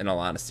violence, in all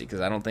honesty, because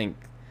I don't think.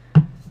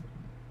 I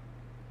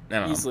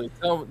don't easily.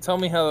 Tell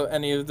me how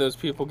any of those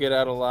people get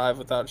out alive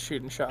without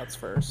shooting shots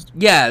first.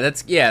 Yeah,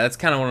 that's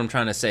kind of what I'm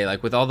trying to say.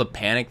 Like, with all the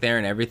panic there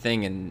and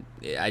everything, and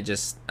I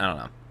don't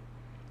know.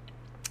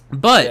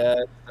 But yeah,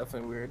 it's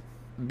definitely weird.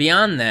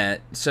 Beyond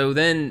that, so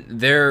then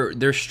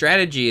their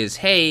strategy is,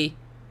 hey,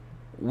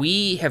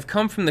 we have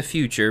come from the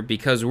future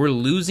because we're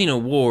losing a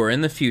war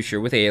in the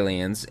future with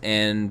aliens,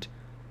 and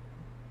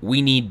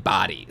we need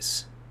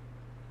bodies.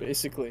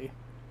 Basically.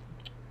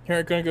 You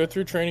aren't going to go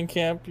through training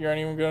camp. You aren't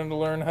even going to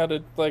learn how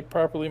to like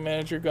properly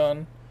manage your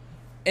gun.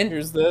 And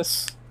here's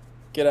this.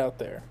 Get out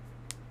there.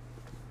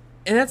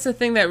 And that's the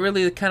thing that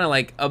really kind of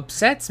like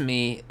upsets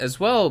me as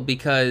well,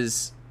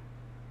 because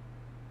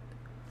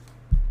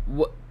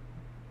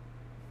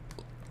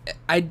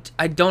I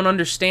don't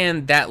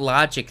understand that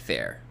logic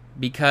there.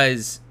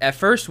 Because at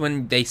first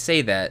when they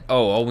say that,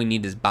 all we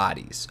need is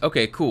bodies.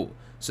 Okay, cool.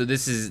 So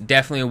this is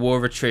definitely a war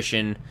of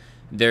attrition.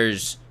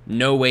 There's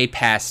no way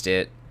past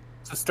it.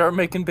 So start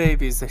making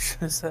babies, they should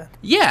have said.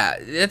 Yeah,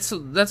 that's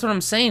what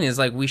I'm saying, is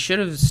like we should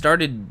have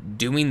started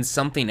doing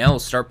something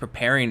else, start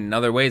preparing in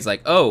other ways.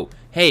 Like, oh,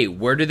 hey,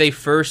 where do they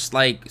first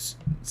like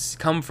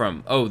come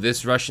from? Oh,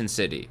 this Russian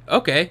city.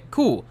 Okay,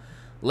 cool.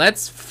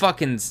 Let's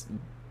fucking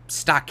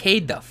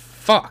stockade the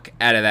fuck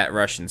out of that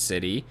Russian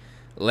city.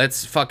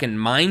 Let's fucking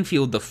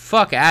minefield the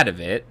fuck out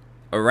of it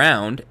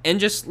around and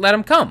just let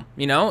them come,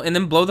 and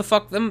then blow the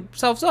fuck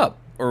themselves up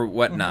or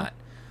whatnot.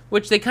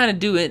 which they kind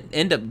of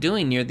end up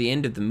doing near the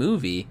end of the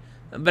movie.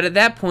 But at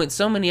that point,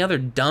 so many other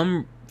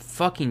dumb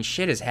fucking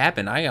shit has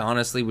happened. I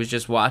honestly was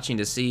just watching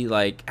to see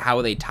like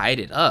how they tied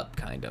it up,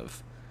 kind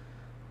of.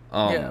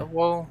 Yeah,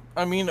 well,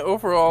 I mean,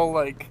 overall,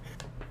 like,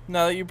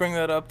 now that you bring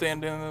that up, the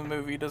ending of the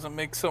movie doesn't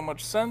make so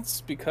much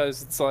sense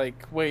because it's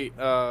like, wait,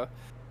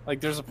 like,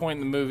 there's a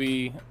point in the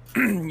movie,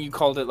 you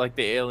called it like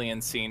the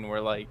alien scene where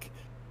like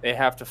they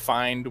have to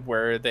find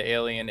where the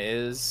alien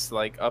is,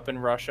 like up in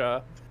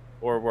Russia,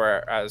 or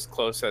where as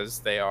close as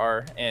they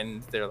are,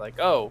 and they're like,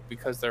 oh,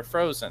 because they're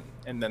frozen,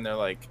 and then they're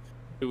like,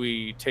 do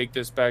we take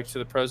this back to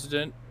the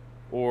president,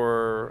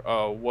 or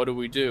what do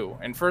we do?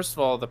 And first of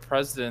all, the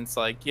president's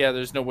like, yeah,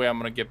 there's no way I'm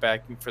gonna get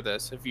backing for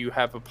this if you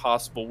have a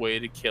possible way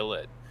to kill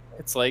it.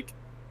 It's like,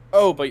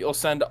 oh, but you'll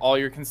send all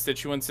your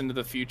constituents into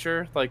the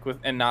future, like, with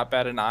and not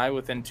bat an eye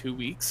within 2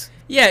 weeks.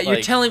 Yeah,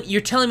 like,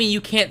 you're telling me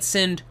you can't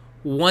send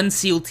one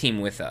SEAL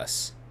team with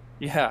us.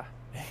 Yeah,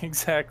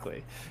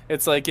 exactly.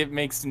 It's like, it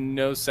makes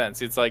no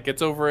sense. It's like,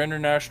 it's over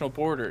international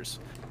borders.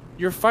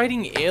 You're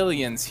fighting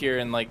aliens here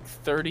in like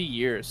 30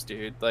 years,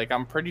 dude. Like,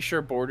 I'm pretty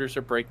sure borders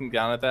are breaking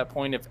down at that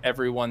point if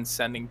everyone's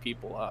sending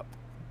people up.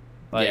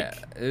 Like, yeah,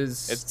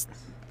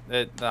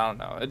 I don't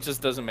know. It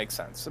just doesn't make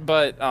sense.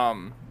 But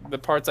the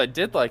parts I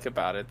did like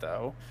about it,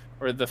 though,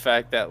 were the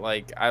fact that,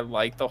 like, I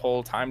like the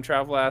whole time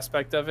travel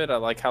aspect of it. I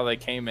like how they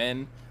came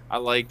in. I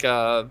like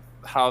how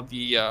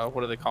the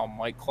what do they call them?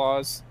 White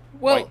claws,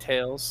 white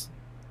tails.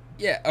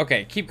 Yeah.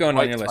 Okay. Keep going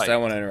on your list. I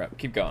don't want to interrupt.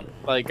 Keep going.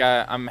 Like,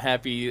 I'm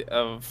happy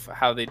of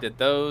how they did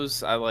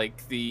those. I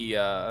like the.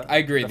 I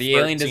agree. The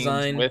alien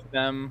design with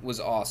them was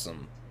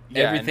awesome.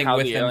 Yeah, everything and how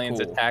with the them aliens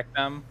cool. attack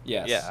them.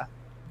 Yes. Yeah.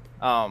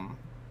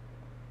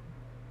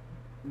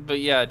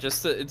 But yeah,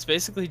 it's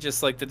basically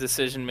just like the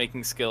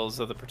decision-making skills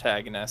of the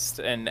protagonist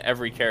and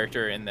every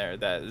character in there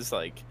that is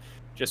like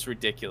just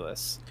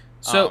ridiculous.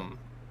 So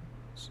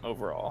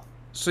overall.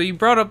 So you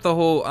brought up the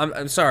whole.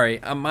 I'm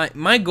sorry.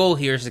 My goal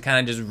here is to kind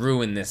of just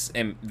ruin this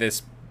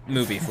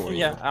movie for you.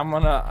 Yeah, I'm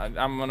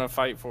gonna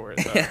fight for it.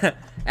 Though.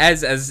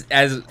 as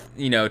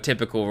you know,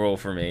 typical role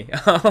for me.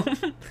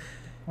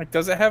 Like,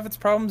 does it have its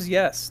problems?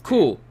 Yes.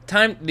 Cool.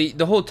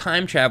 The whole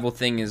time travel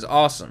thing is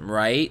awesome,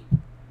 right?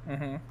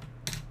 Mm-hmm.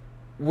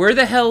 Where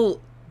the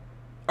hell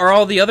are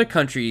all the other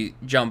country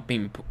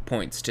jumping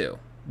points to?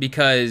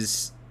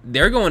 Because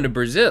they're going to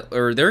Brazil,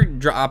 or they're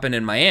dropping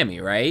in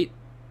Miami, right?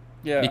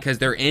 Yeah. Because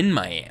they're in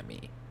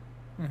Miami.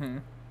 Mm-hmm.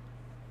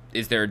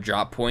 Is there a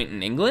drop point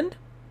in England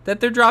that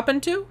they're dropping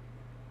to?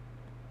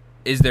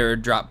 Is there a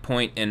drop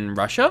point in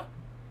Russia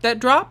that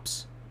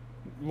drops?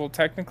 Well,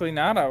 technically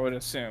not, I would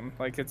assume.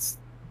 Like,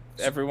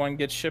 everyone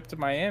gets shipped to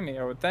Miami,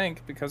 I would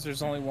think, because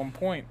there's only one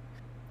point.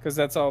 Because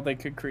that's all they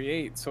could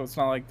create. So it's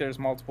not like there's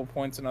multiple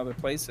points in other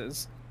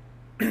places.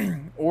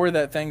 Or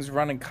that thing's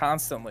running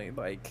constantly.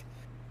 Like,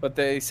 but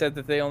they said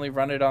that they only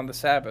run it on the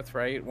Sabbath,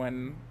 right?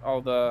 When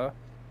all the...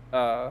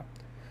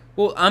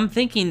 Well, I'm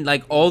thinking,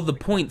 like, all the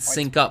points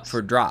sync up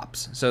for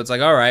drops. So it's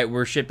like, all right,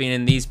 we're shipping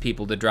in these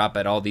people to drop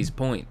at all these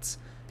points.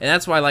 And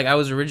that's why, like, I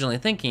was originally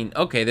thinking,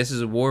 okay, this is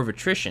a war of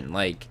attrition.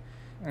 Like,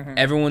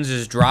 everyone's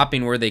just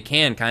dropping where they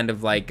can, kind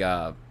of like,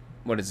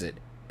 what is it?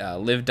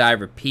 Live, Die,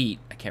 Repeat.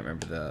 I can't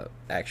remember the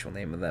actual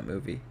name of that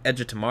movie.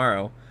 Edge of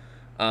Tomorrow.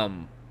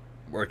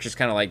 Where it's just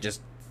kind of like,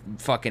 just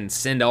fucking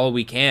send all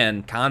we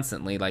can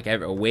constantly. Like,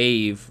 a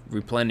wave,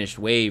 replenish,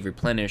 wave,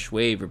 replenish,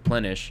 wave,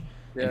 replenish.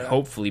 Yeah. And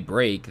hopefully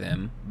break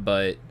them,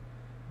 but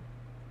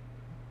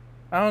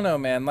I don't know,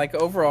 man. Like,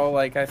 overall,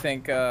 like, I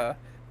think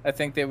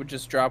they would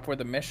just drop where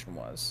the mission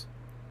was,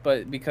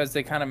 but because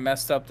they kind of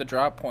messed up the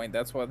drop point,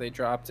 that's why they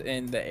dropped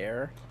in the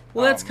air.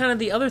 Well, that's kind of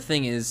the other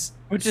thing is,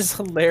 which is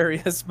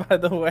hilarious, by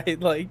the way.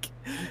 Like,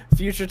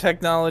 future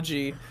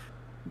technology,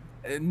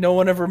 no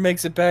one ever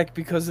makes it back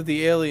because of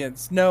the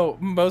aliens. No,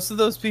 most of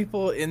those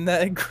people in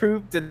that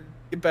group didn't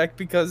get back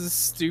because of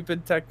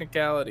stupid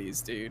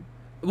technicalities, dude.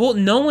 Well,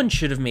 no one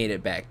should have made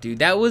it back, dude.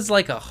 That was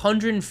like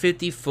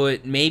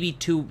 150-foot, maybe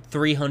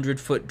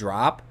 300-foot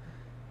drop.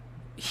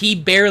 He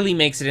barely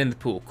makes it in the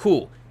pool.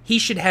 Cool. He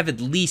should have at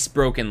least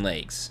broken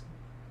legs.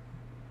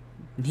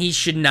 He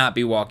should not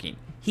be walking.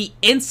 He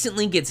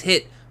instantly gets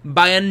hit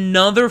by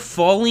another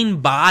falling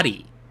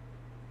body.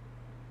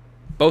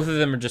 Both of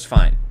them are just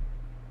fine.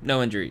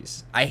 No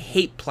injuries. I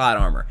hate plot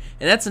armor.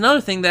 And that's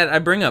another thing that I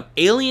bring up.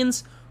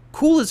 Aliens,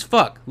 cool as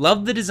fuck.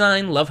 Love the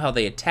design, love how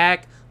they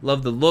attack.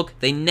 Love the look.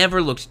 They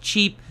never looked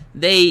cheap.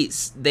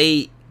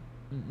 The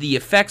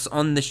effects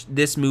on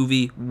this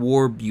movie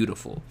were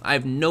beautiful. I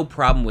have no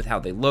problem with how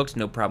they looked,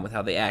 no problem with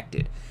how they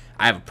acted.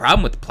 I have a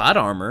problem with the plot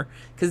armor,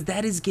 because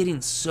that is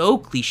getting so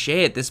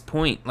cliche at this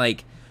point.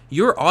 Like,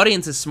 your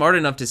audience is smart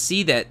enough to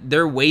see that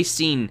they're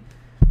wasting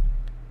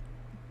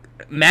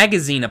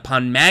magazine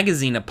upon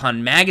magazine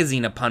upon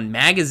magazine upon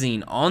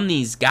magazine on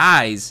these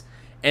guys,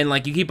 and,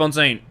 like, you keep on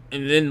saying...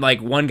 And then,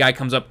 like, one guy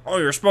comes up, oh,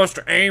 you're supposed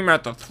to aim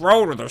at the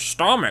throat or the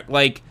stomach.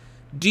 Like,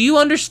 do you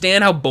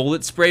understand how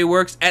bullet spray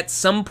works? At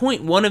some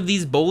point, one of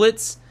these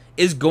bullets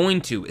is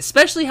going to,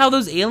 especially how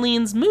those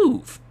aliens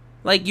move.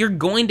 Like, you're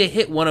going to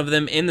hit one of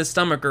them in the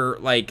stomach or,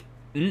 like,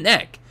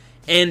 neck.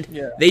 and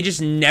Yeah. they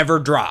just never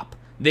drop.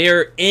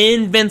 They're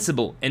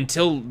invincible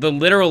until the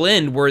literal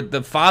end, where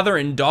the father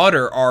and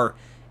daughter are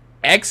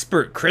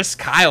expert Chris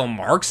Kyle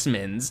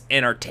marksmans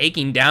and are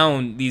taking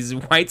down these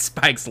white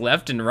spikes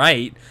left and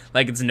right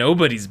like it's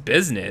nobody's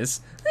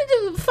business.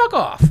 Fuck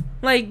off.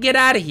 Like, get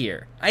out of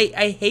here.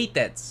 I hate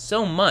that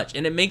so much,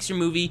 and it makes your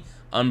movie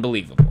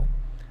unbelievable.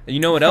 You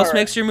know what else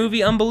makes your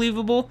movie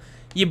unbelievable?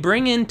 You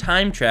bring in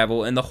time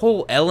travel and the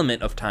whole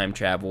element of time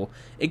travel,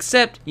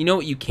 except, you know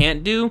what you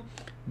can't do?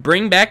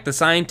 Bring back the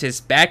scientists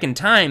back in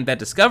time that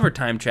discovered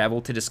time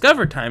travel to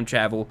discover time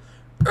travel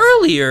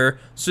earlier,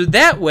 so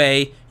that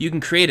way you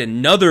can create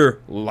another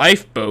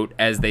lifeboat,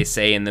 as they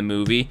say in the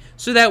movie,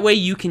 so that way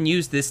you can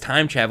use this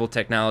time travel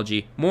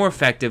technology more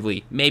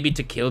effectively, maybe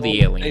to kill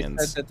the aliens.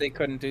 They said that they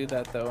couldn't do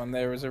that, though, and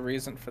there was a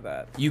reason for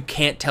that. You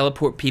can't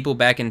teleport people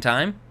back in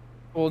time?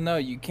 Well, no,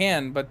 you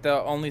can, but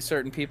only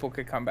certain people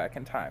could come back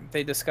in time.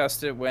 They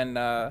discussed it when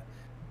the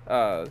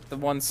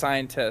one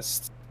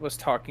scientist was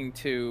talking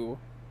to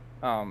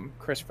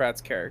Chris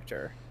Pratt's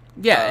character.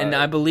 Yeah, and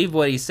I believe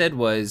what he said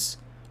was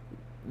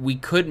we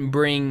couldn't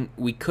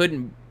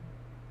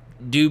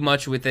do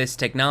much with this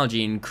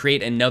technology and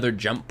create another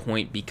jump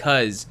point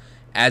because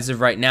as of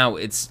right now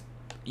it's,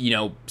 you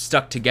know,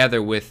 stuck together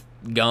with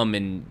gum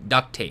and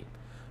duct tape.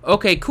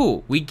 Okay,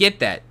 cool. We get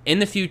that. In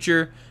the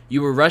future,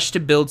 you were rushed to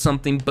build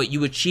something, but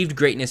you achieved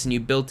greatness and you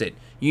built it.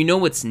 You know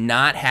what's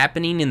not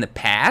happening in the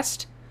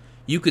past?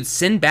 You could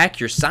send back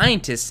your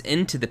scientists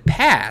into the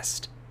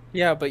past.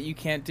 Yeah, but you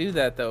can't do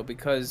that, though,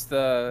 because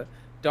the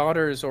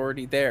daughter is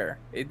already there.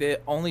 The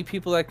only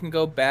people that can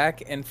go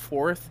back and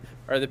forth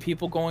are the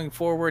people going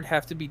forward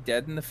have to be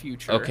dead in the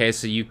future. Okay,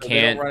 so you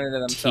can't run into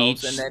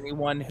themselves, teach and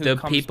anyone who the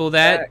comes people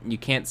that back, you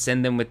can't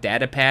send them with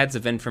data pads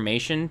of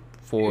information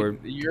for.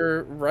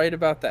 You're right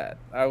about that.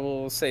 I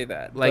will say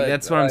that. Like, but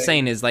that's what I'm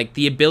saying is, like,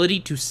 the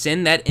ability to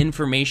send that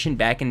information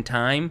back in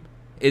time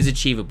is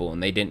achievable,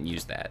 and they didn't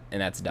use that,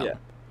 and that's dumb. Yeah.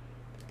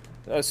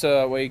 So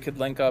that way you could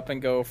link up and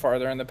go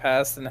farther in the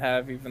past and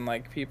have even,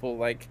 like, people,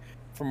 like,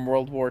 from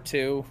World War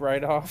II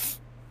right off.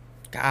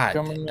 God,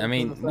 I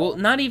mean, well,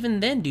 not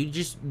even then, dude.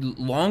 Just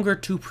longer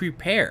to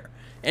prepare.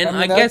 And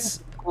I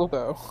guess cool,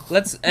 though.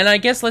 let's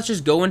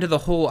just go into the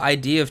whole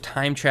idea of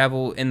time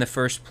travel in the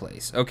first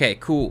place. Okay,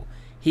 cool.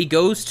 He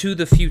goes to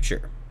the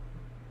future.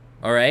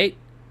 All right?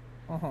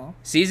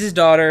 Sees his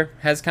daughter,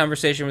 has a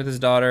conversation with his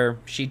daughter.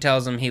 She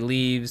tells him he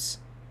leaves.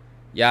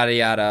 Yada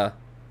yada.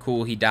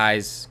 Cool, he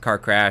dies, car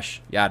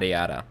crash, yada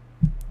yada.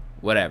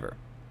 Whatever.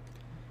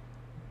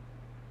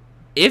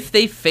 If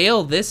they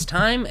fail this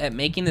time at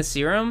making the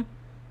serum,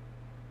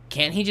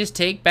 can't he just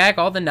take back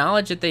all the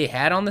knowledge that they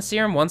had on the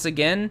serum once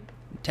again,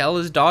 tell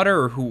his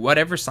daughter or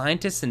whatever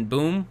scientist, and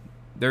boom,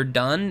 they're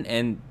done,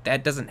 and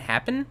that doesn't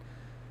happen?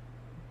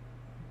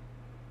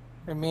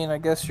 I mean, I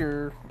guess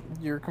you're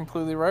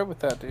completely right with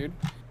that, dude.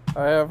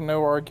 I have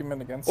no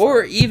argument against that.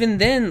 Or even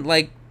then,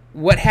 like,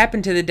 what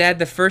happened to the dad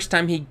the first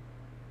time he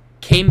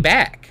came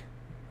back?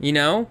 You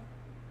know?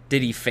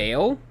 Did he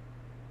fail?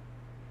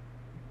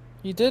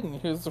 He didn't.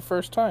 He was the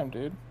first time,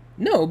 dude.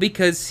 No,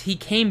 because he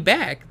came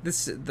back the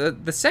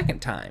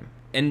second time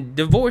and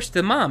divorced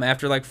the mom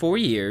after like 4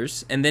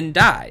 years and then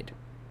died.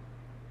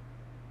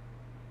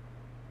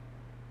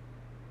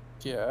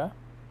 Yeah.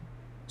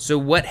 So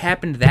what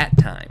happened that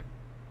time?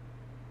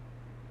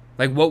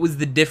 Like, what was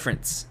the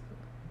difference?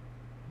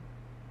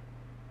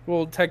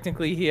 Well,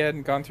 technically, he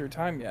hadn't gone through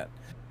time yet.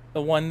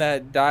 The one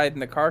that died in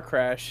the car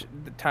crash,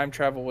 the time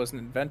travel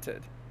wasn't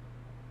invented.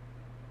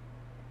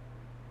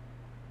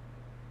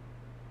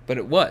 But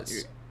it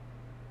was.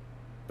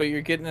 But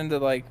you're getting into,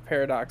 like,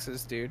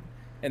 paradoxes, dude.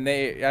 And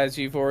they, as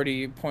you've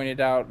already pointed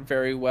out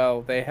very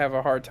well, they have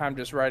a hard time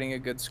just writing a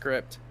good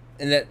script.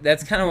 And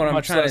that's kind of what I'm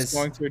trying to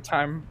going through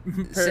time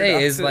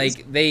say is,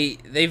 like,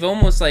 they've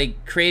almost,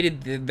 like,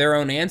 created their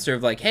own answer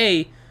of, like,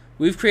 hey,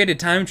 we've created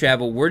time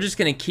travel. We're just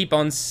going to keep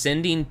on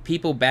sending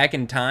people back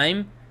in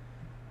time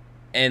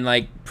and,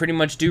 like, pretty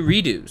much do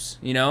redos,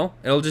 you know?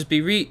 It'll just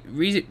be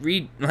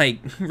replays.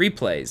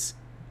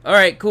 All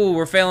right, cool.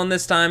 We're failing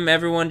this time.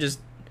 Everyone just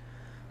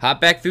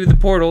hop back through the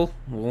portal.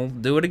 We'll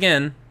do it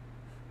again.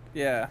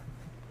 Yeah.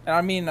 And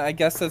I mean, I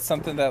guess that's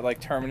something that, like,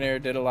 Terminator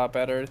did a lot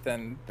better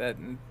than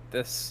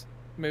this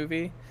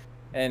movie.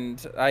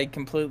 And I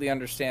completely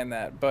understand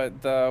that.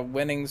 But the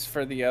winnings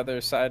for the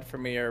other side for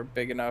me are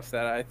big enough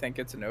that I think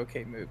it's an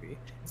okay movie.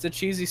 It's a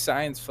cheesy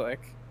science flick,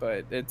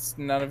 but it's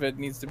none of it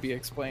needs to be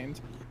explained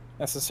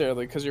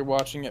necessarily because you're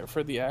watching it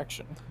for the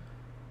action.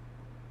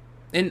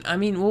 And, I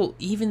mean, well,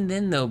 even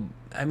then, though,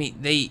 I mean,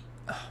 they...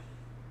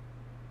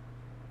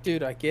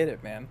 Dude, I get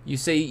it, man. You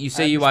say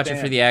you watch it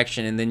for the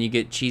action, and then you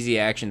get cheesy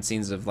action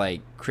scenes of,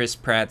 like, Chris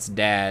Pratt's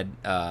dad,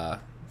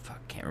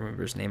 can't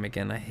remember his name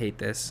again. I hate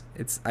this.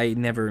 I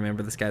never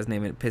remember this guy's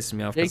name, and it pisses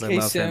me off because I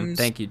love him.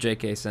 Thank you,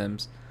 J.K.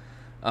 Sims.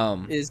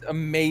 Is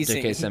amazing.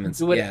 J.K. Simmons.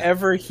 He can do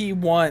whatever he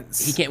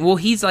wants. He can't. Well,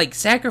 he's, like,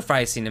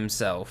 sacrificing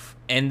himself,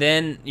 and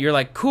then you're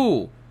like,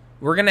 cool.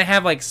 We're gonna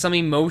have, like, some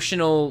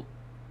emotional,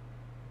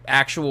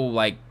 actual,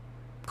 like,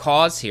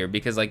 cause here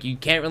because like you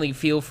can't really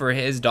feel for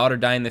his daughter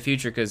dying in the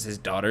future because his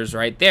daughter's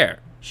right there.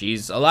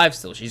 She's alive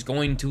still. She's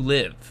going to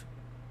live.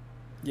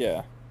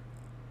 Yeah.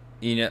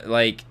 You know,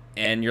 like,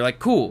 and you're like,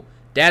 cool.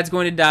 Dad's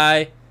going to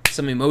die.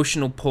 Some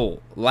emotional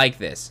pull like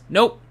this.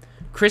 Nope.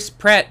 Chris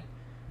Pratt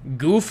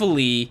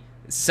goofily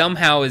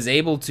somehow is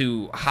able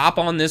to hop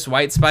on this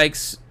White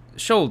Spike's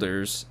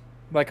shoulders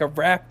like a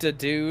raptor,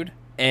 dude,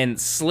 and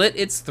slit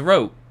its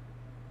throat.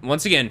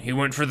 Once again, he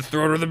went for the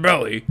throat or the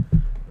belly.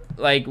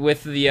 Like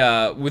with the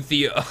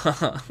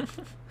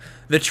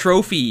the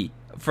trophy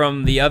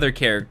from the other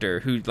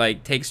character who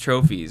like takes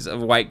trophies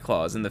of White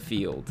Claws in the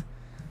field.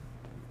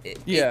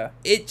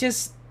 It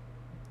just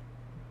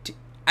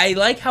I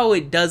like how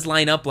it does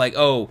line up like,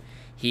 oh,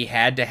 he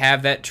had to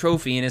have that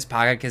trophy in his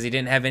pocket because he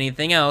didn't have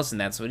anything else, and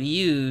that's what he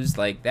used.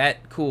 Like,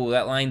 that, cool,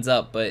 that lines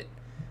up, but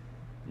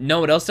no,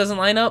 what else doesn't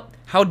line up?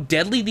 How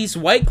deadly these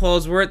White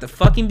Claws were at the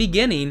fucking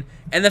beginning,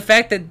 and the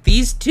fact that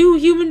these two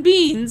human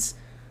beings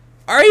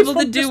are able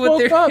to do what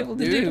they're able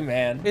to do,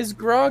 man. It's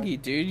groggy,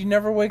 dude. You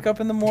never wake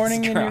up in the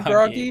morning and you're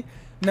groggy?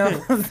 No,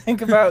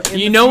 think about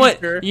you know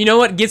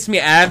what gets me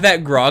out of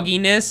that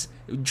grogginess?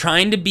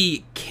 Trying to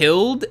be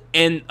killed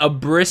in a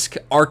brisk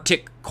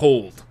Arctic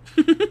cold.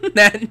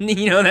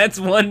 That's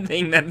one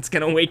thing that's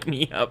gonna wake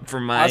me up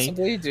from my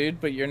possibly, dude.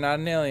 But you're not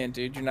an alien,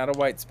 dude. You're not a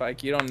White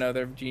Spike. You don't know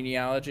their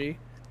genealogy.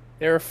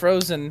 They were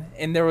frozen,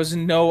 and there was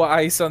no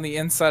ice on the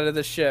inside of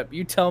the ship.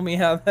 You tell me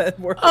how that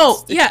works.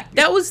 Oh yeah,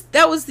 that was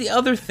the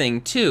other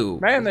thing too.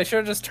 Man, they should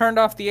have just turned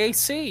off the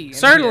AC.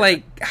 Sorry to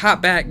like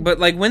hop back, but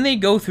like when they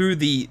go through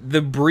the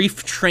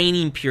brief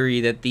training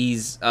period that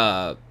these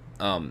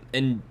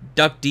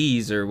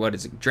inductees or what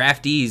is it,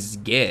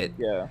 draftees get.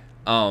 Yeah.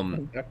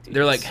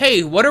 They're like,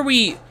 hey, what are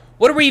we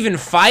even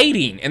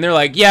fighting? And they're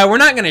like, yeah, we're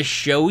not gonna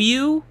show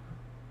you.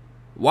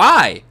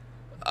 Why?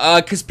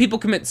 Because people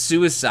commit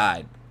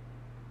suicide.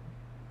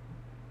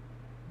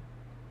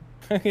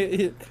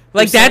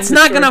 Like, that's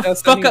not gonna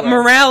fuck up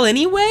morale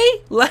anyway?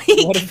 Like,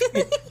 what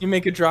if you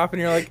make a drop and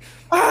you're like,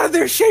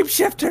 they're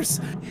shapeshifters.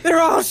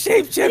 They're all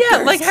shapeshifters. Yeah,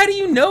 like, how do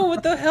you know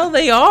what the hell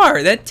they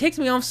are? That ticks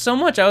me off so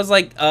much. I was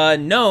like,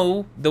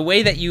 no, the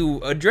way that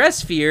you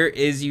address fear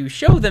is you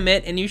show them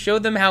it, and you show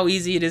them how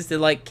easy it is to,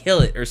 like, kill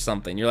it or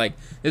something. You're like,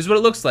 this is what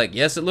it looks like.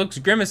 Yes, it looks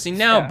grimacing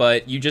now,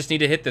 but you just need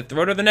to hit the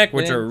throat or the neck,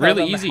 which are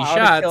really easy shots.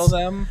 How to kill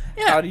them,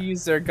 how to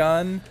use their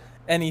gun.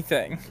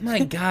 Anything. My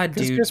God,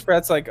 dude. Chris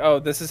Pratt's like, oh,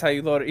 this is how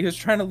you load it. He was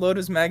trying to load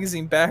his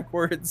magazine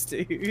backwards,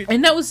 dude.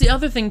 And that was the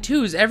other thing,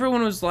 too, is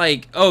everyone was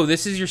like, oh,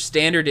 this is your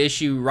standard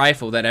issue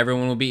rifle that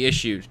everyone will be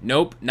issued.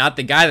 Nope, not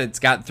the guy that's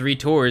got 3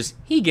 tours.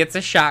 He gets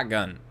a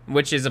shotgun,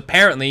 which is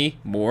apparently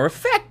more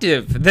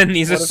effective than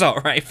these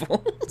assault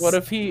rifles. What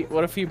if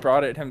he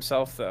brought it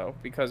himself, though,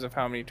 because of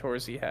how many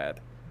tours he had?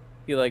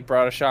 He, like,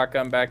 brought a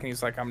shotgun back, and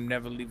he's like, I'm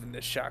never leaving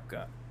this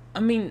shotgun. I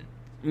mean,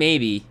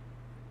 maybe.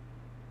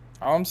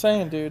 All I'm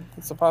saying, dude,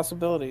 it's a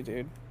possibility,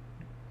 dude.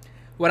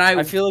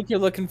 I feel like you're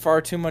looking far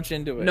too much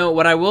into it. No,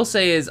 what I will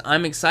say is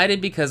I'm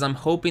excited because I'm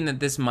hoping that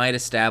this might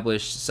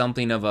establish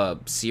something of a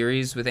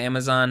series with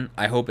Amazon.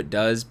 I hope it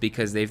does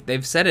because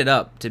they've set it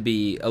up to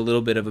be a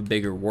little bit of a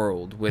bigger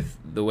world with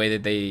the way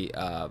that they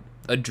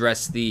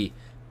address the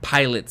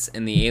pilots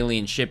and the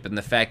alien ship and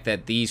the fact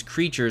that these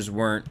creatures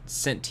weren't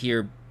sent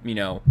here,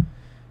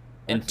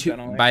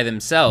 by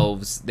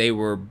themselves. They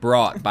were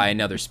brought by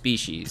another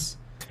species.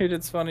 Dude,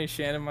 it's funny.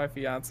 Shannon, my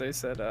fiance,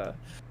 said,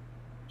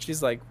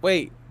 she's like,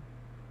 wait,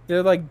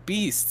 they're like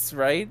beasts,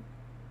 right?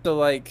 So,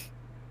 like,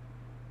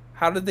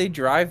 how did they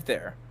drive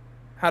there?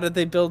 How did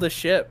they build a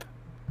ship?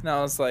 And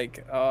I was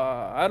like,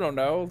 I don't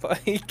know.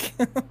 Like,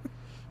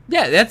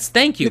 yeah,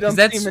 thank you. You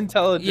don't seem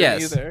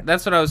intelligent either.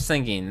 That's what I was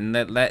thinking. And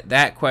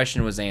that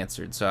question was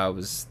answered. So I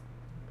was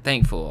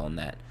thankful on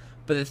that.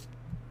 But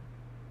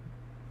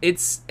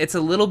it's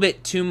a little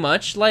bit too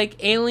much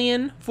like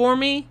Alien for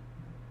me.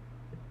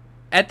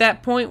 At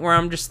that point where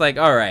I'm just like,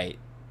 all right,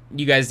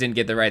 you guys didn't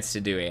get the rights to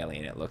do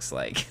Alien, it looks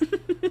like.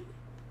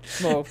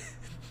 Well,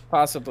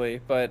 possibly,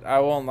 but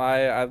I won't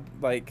lie. I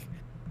like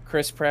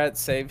Chris Pratt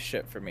saves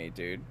shit for me,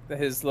 dude.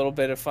 His little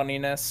bit of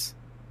funniness,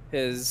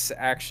 his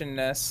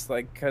actionness,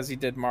 like, because he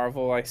did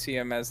Marvel, I see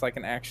him as like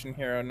an action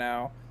hero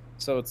now.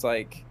 So it's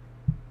like,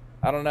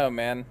 I don't know,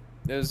 man.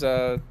 There's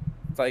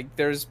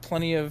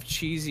plenty of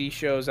cheesy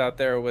shows out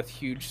there with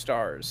huge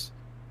stars.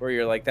 Where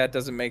you're like, that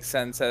doesn't make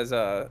sense as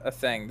a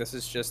thing. This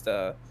is just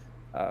and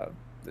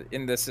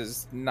this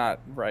is not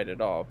right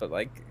at all. But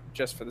like,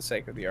 just for the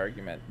sake of the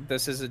argument,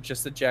 this is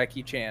just a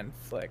Jackie Chan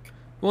flick.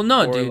 Well,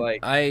 no, or dude, like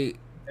anything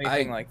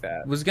I like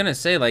that. Was gonna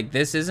say, like,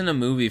 this isn't a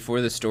movie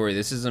for the story.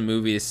 This is a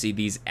movie to see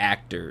these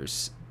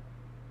actors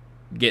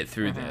get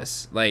through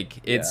this. Like,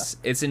 it's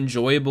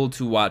enjoyable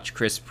to watch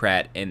Chris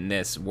Pratt in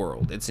this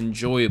world. It's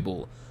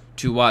enjoyable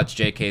to watch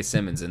J.K.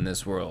 Simmons in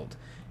this world.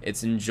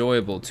 It's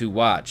enjoyable to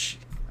watch.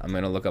 I'm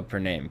going to look up her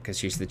name because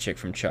she's the chick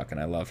from Chuck and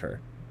I love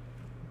her.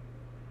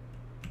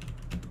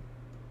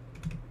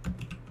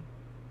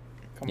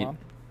 Come on.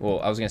 Well,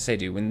 I was going to say,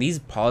 dude, when these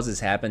pauses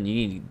happen, you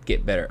need to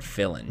get better at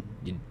filling.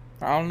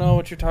 I don't know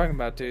what you're talking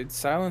about, dude.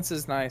 Silence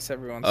is nice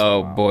every once in a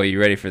Oh while. boy, you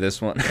ready for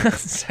this one?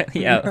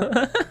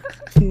 Yeah.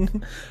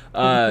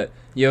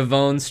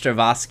 Yvonne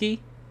Strahovski.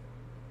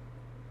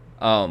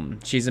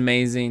 She's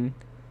amazing.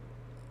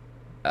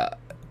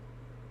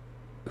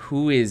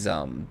 Who is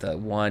the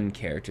one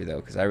character though?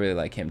 Because I really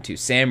like him too.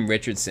 Sam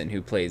Richardson,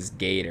 who plays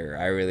Gator,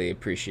 I really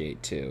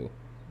appreciate too.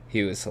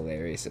 He was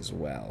hilarious as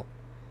well.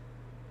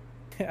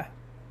 Yeah.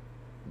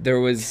 There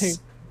was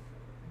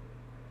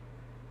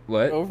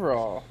what?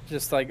 Overall,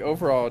 just like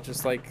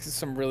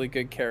some really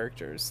good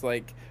characters.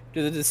 Like,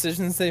 do the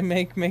decisions they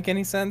make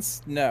any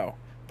sense? No.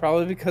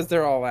 Probably because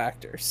they're all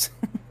actors.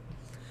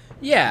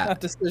 Yeah. Not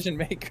decision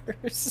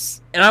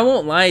makers. And I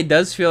won't lie, it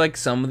does feel like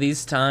some of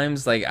these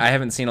times, like I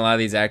haven't seen a lot of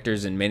these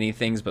actors in many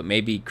things, but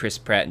maybe Chris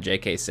Pratt and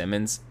J.K.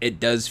 Simmons, it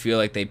does feel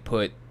like they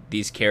put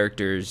these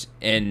characters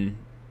in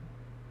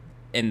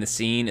the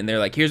scene and they're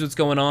like, here's what's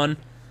going on.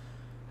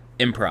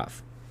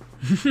 Improv.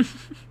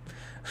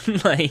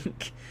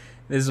 Like,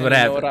 this is what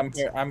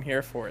happens. I'm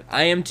here for it.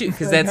 I am too,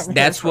 because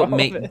that's what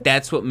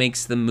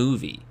makes the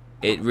movie.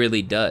 It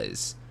really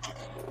does.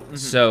 Mm-hmm.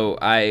 So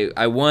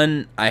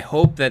I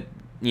hope that,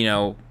 you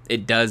know,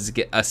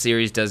 a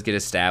series does get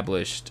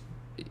established.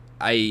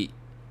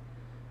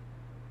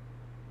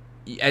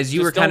 As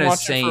you were kind of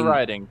saying, it for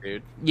writing,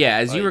 dude. Yeah,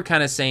 as you were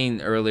kind of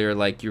saying earlier,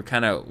 like you're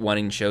kind of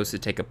wanting shows to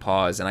take a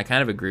pause, and I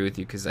kind of agree with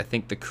you because I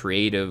think the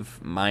creative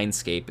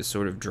mindscape is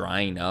sort of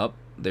drying up.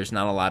 There's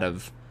not a lot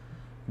of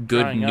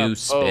good new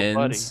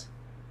spins.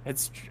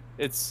 It's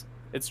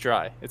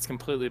dry. It's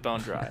completely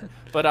bone dry.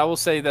 But I will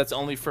say that's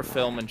only for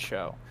film and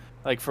show.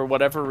 Like, for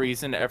whatever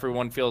reason,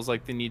 everyone feels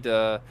like they need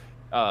to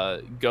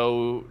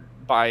go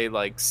by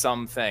like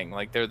something,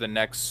 like they're the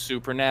next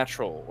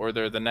Supernatural or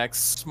they're the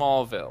next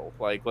Smallville.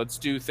 Like, let's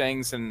do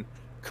things and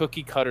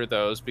cookie cutter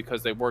those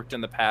because they worked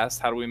in the past.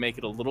 How do we make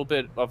it a little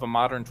bit of a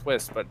modern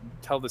twist but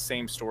tell the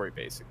same story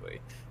basically?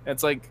 And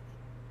it's like,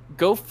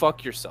 go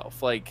fuck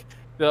yourself. Like,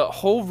 the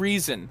whole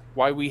reason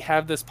why we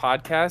have this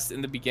podcast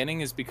in the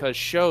beginning is because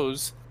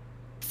shows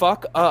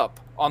fuck up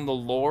on the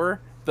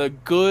lore, the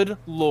good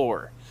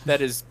lore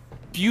that is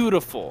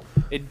beautiful.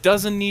 It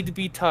doesn't need to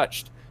be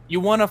touched. You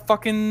want to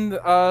fucking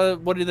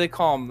what do they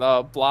call them?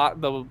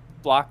 The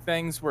block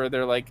things where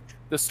they're like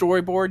the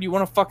storyboard. You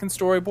want a fucking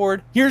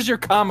storyboard? Here's your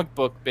comic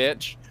book,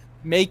 bitch.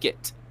 Make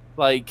it.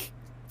 Like,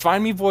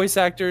 find me voice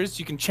actors.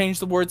 You can change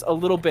the words a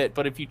little bit,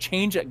 but if you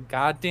change a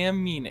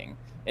goddamn meaning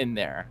in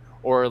there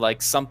or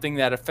like something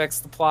that affects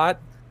the plot,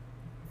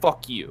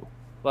 fuck you.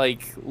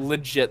 Like,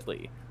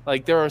 legitly.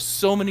 Like, there are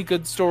so many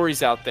good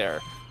stories out there.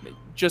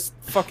 Just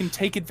fucking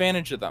take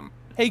advantage of them.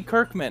 Hey,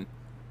 Kirkman,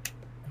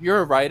 you're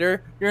a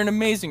writer. You're an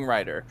amazing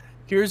writer.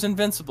 Here's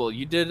Invincible.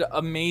 You did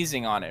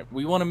amazing on it.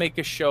 We want to make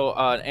a show,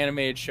 an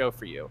animated show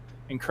for you.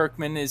 And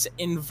Kirkman is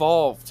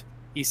involved.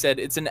 He said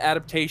it's an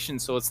adaptation,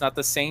 so it's not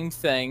the same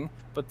thing,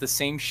 but the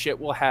same shit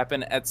will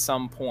happen at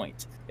some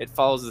point. It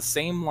follows the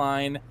same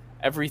line.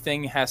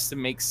 Everything has to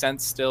make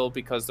sense still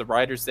because the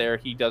writer's there.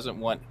 He doesn't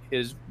want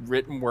his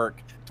written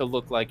work to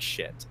look like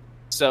shit.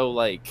 So,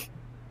 like,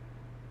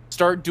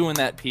 start doing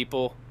that,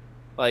 people.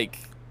 Like,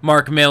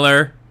 Mark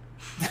Miller.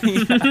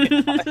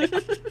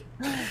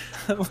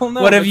 Well,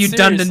 no, what have you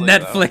done to seriously,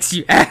 Netflix,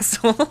 you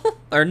asshole?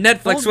 Or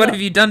Netflix, what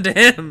have you done to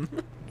him?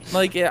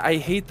 Like, yeah, I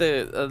hate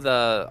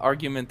the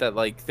argument that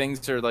like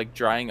things are like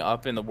drying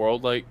up in the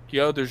world. Like,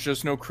 yeah, there's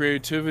just no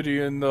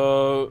creativity in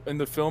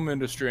the film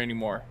industry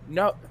anymore.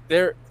 No,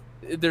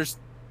 there's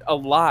a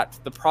lot.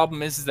 The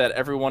problem is that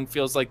everyone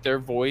feels like their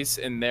voice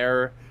and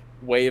their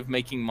way of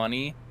making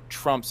money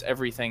trumps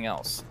everything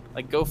else.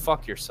 Like, go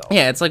fuck yourself.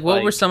 Yeah, it's like,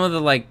 what were some of the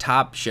like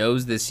top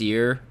shows this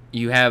year?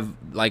 You have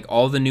like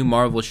all the new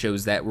Marvel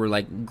shows that were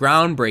like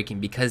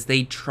groundbreaking because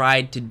they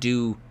tried to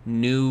do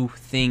new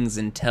things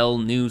and tell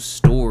new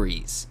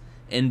stories.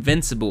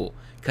 Invincible,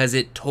 because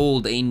it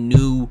told a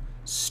new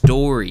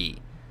story.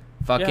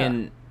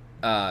 Fucking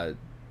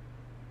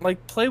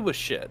like, play with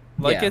shit.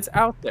 Like, it's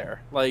out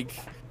there. Like,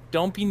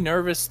 don't be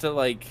nervous to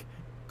like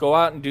go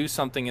out and do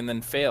something and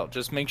then fail.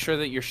 Just make sure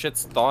that your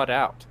shit's thought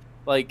out.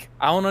 Like,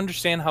 I don't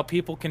understand how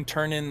people can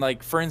turn in,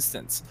 like, for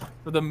instance,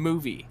 for the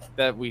movie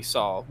that we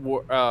saw,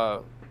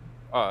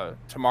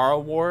 Tomorrow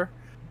War.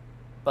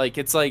 Like,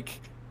 it's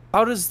like,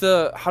 how do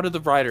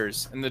the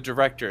writers and the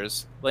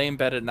directors lay in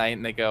bed at night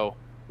and they go,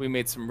 we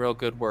made some real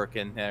good work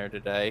in there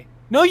today?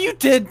 No, you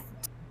did.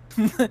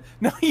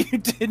 No, you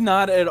did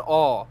not at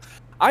all.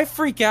 I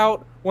freak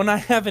out when I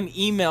have an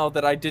email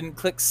that I didn't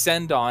click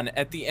send on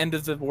at the end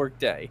of the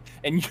workday,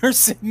 and you're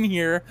sitting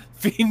here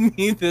feeding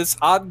me this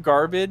hot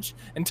garbage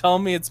and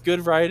telling me it's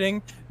good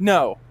writing.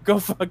 No, go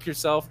fuck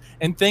yourself,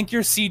 and thank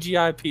your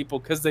CGI people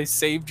because they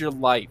saved your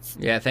life.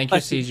 Yeah, thank your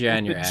CGI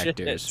and your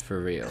actors, for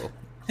real.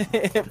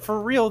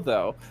 For real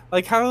though,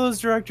 like, how those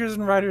directors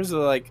and writers are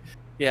like,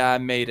 yeah, I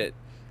made it.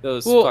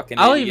 Those fucking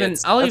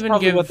idiots. I'll even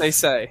give what they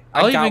say.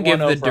 I'll even give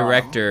the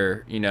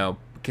director, you know,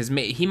 because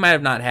he might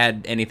have not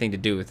had anything to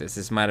do with this.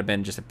 This might have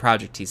been just a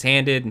project he's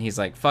handed, and he's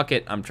like, fuck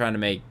it, I'm trying to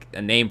make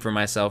a name for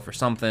myself or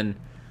something.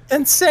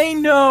 And say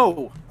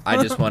no!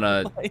 I just want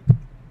to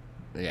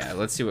Yeah,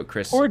 let's see what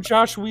Chris Or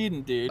Josh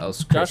Whedon, dude. else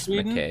Josh Chris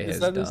Whedon, McKay is has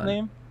that his done.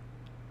 name?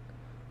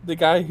 The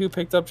guy who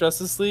picked up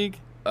Justice League?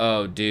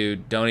 Oh,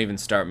 dude, don't even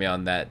start me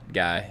on that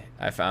guy.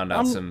 I found out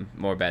I'm- some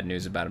more bad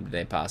news about him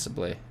today,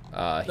 possibly. He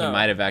No.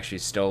 might have actually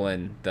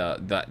stolen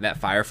that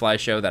Firefly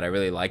show that I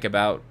really like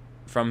about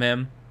from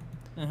him.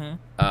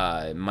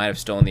 Might have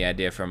stolen the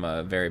idea from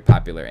a very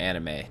popular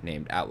anime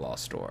named Outlaw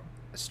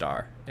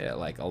Star. Yeah,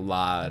 like a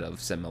lot of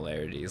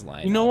similarities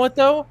line You know up. what,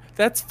 though?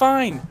 That's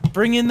fine.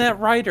 Bring in that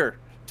writer.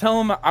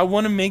 Tell him I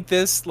want to make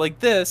this like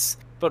this,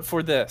 but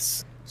for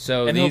this.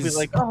 So And he'll be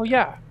like, oh,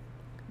 yeah.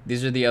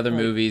 these are the other Right.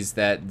 movies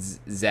that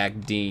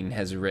Zach Dean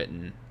has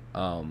written.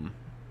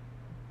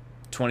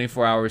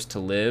 24 Hours to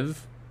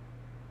Live,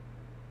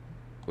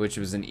 which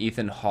was an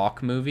Ethan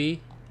Hawke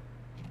movie.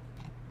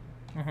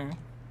 Mm-hmm.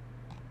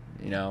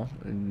 You know,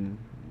 and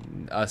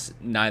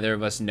neither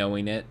of us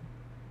knowing it,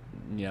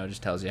 you know,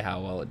 just tells you how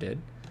well it did.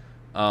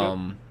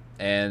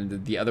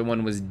 And the other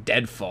one was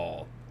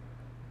Deadfall,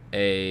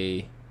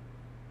 a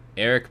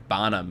Eric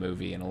Bana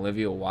movie, an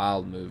Olivia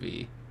Wilde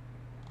movie.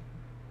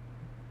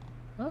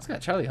 Oh, it's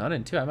got Charlie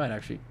Hunnam too. I might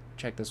actually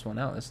check this one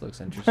out. This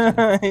looks interesting.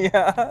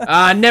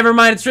 Yeah. Never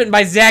mind. It's written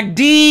by Zach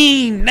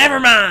Dean. Never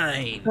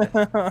mind.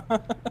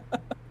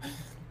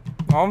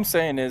 All I'm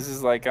saying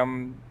is like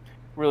I'm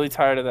really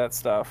tired of that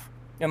stuff.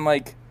 And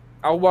like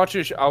I'll watch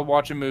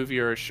a movie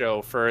or a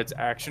show for its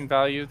action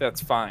value.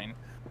 That's fine,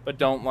 but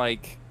don't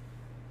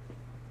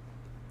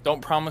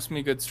promise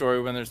me good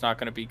story when there's not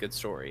going to be good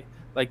story.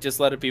 Like just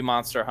let it be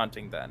monster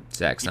hunting then.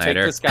 Zack You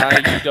Snyder. take this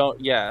guy, you don't.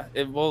 Yeah,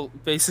 it will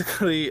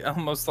basically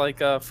almost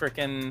like a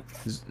freaking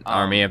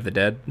Army of the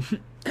Dead.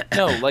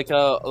 no, like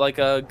a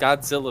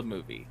Godzilla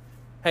movie.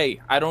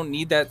 Hey, I don't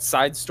need that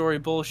side story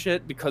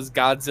bullshit because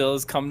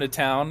Godzilla's come to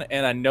town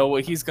and I know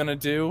what he's gonna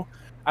do.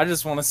 I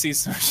just want to see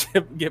some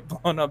shit get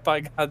blown up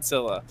by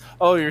Godzilla.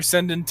 Oh, you're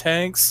sending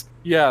tanks?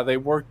 Yeah, they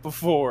worked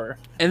before.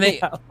 And they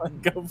Yeah,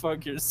 like, go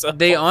fuck yourself.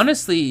 they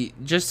honestly,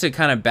 just to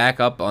kind of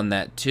back up on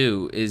that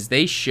too, is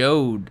they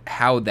showed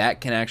how that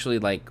can actually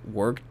like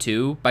work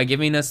too by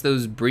giving us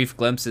those brief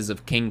glimpses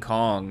of King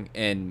Kong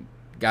and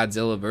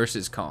Godzilla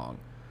versus Kong,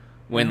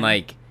 when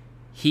like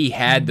he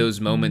had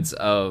those moments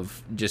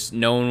of just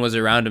no one was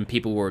around him,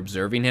 people were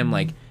observing him.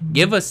 Like,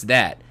 give us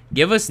that,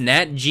 give us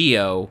Nat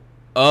Geo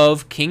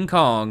of King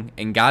Kong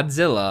and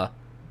Godzilla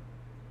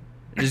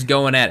just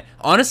going at it.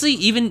 Honestly,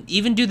 even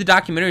do the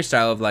documentary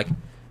style of like,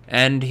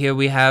 and here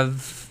we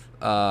have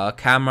a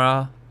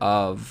camera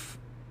of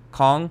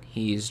Kong.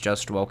 He's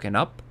just woken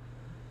up.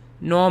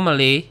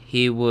 Normally,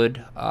 he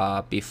would,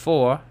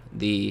 before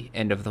the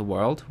end of the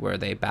world, where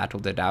they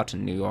battled it out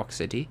in New York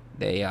City,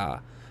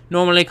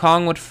 normally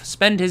Kong would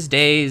spend his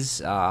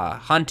days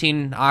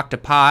hunting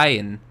octopi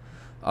and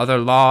other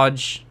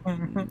large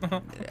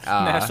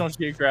National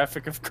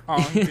Geographic of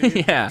Kong.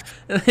 Dude. yeah,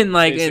 and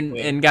like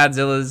Basically. and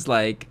Godzilla's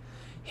like,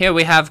 here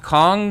we have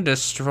Kong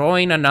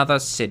destroying another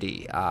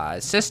city.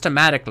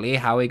 Systematically,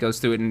 how he goes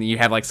through it, and you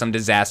have like some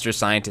disaster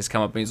scientist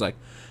come up and he's like,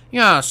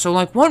 yeah, so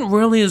like what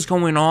really is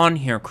going on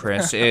here,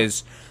 Chris,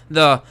 is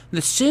the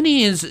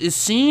city is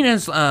seen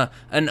as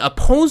an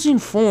opposing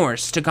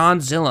force to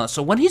Godzilla.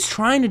 So what he's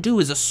trying to do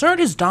is assert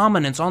his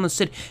dominance on the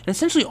city. And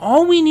essentially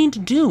all we need to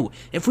do,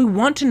 if we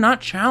want to not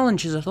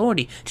challenge his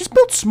authority, just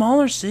build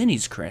smaller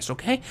cities, Chris,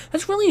 okay?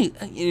 That's really,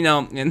 you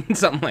know, and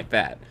something like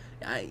that.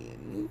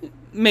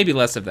 Maybe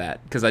less of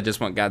that, because I just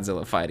want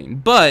Godzilla fighting.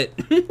 But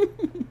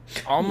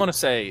All I'm gonna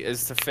say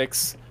is to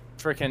fix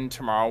frickin'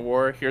 Tomorrow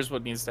War, here's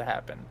what needs to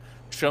happen.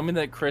 Show me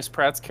that Chris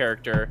Pratt's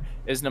character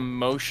is an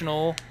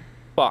emotional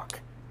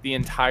fuck the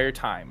entire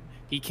time.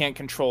 He can't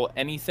control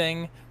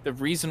anything. The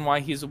reason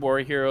why he's a war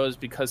hero is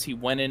because he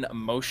went in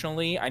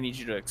emotionally. I need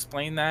you to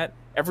explain that.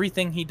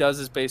 Everything he does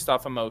is based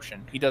off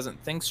emotion. He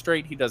doesn't think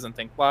straight. He doesn't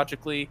think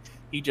logically.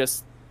 He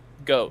just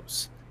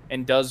goes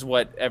and does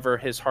whatever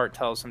his heart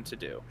tells him to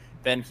do.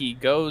 Then he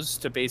goes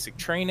to basic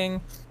training.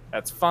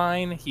 That's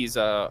fine. He's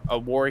a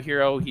war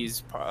hero.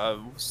 He's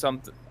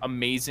some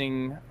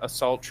amazing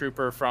assault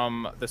trooper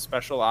from the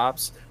special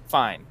ops.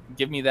 Fine.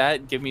 Give me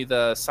that. Give me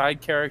the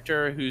side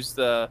character who's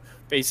the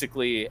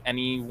basically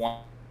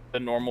anyone,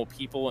 the normal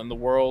people in the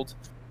world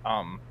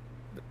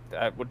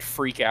that would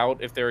freak out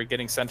if they were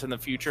getting sent in the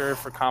future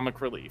for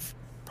comic relief.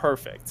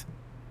 Perfect.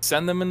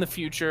 Send them in the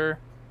future.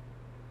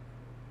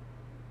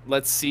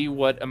 Let's see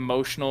what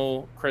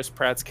emotional Chris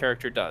Pratt's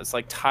character does.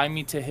 Like, tie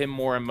me to him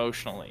more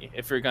emotionally.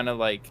 If you're gonna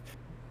like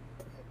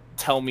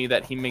tell me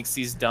that he makes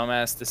these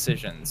dumbass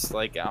decisions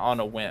like on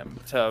a whim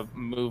to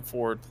move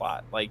forward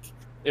plot, like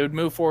it would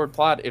move forward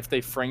plot if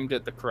they framed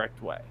it the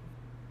correct way,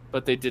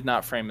 but they did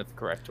not frame it the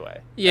correct way.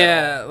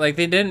 yeah, like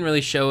they didn't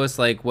really show us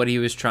like what he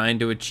was trying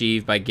to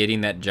achieve by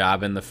getting that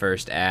job in the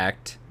first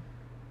act,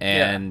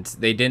 and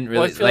they didn't really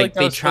Well, I feel like that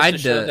they was supposed tried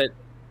show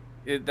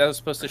to. that was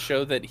supposed to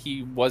show that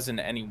he wasn't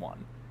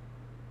anyone.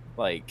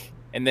 Like,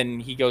 and then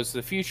he goes to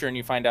the future and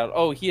you find out,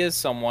 oh, he is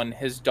someone.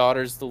 His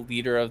daughter's the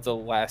leader of the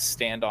last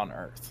stand on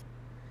Earth.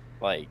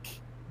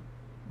 Like,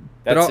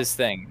 that's his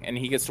thing. And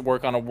he gets to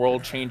work on a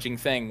world-changing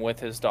thing with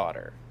his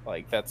daughter.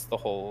 Like, that's the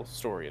whole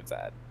story of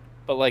that.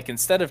 But like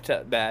instead of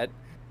that,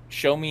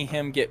 show me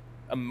him get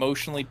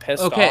emotionally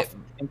pissed off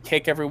and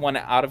kick everyone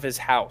out of his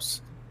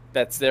house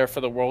that's there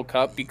for the World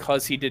Cup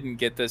because he didn't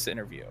get this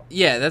interview.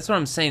 Yeah, that's what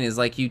I'm saying is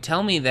like you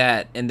tell me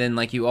that, and then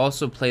like you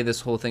also play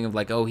this whole thing of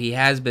like, oh, he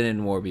has been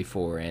in war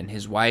before, and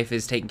his wife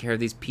is taking care of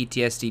these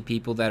PTSD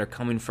people that are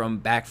coming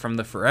back from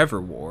the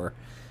Forever War.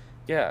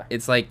 Yeah,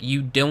 it's like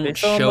you don't they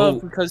fell in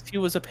love because he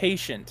was a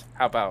patient.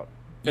 How about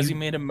because he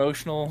made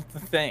emotional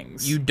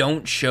things? You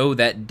don't show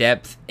that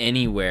depth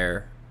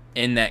anywhere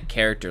in that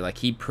character. Like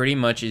he pretty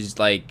much is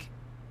like,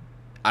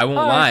 I won't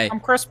lie. I'm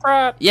Chris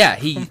Pratt. Yeah,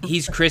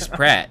 he's Chris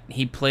Pratt.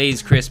 He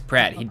plays Chris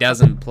Pratt. He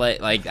doesn't play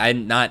like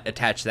I'm not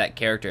attached to that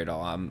character at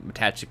all. I'm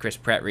attached to Chris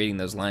Pratt reading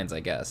those lines,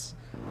 I guess.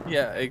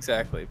 Yeah,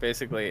 exactly.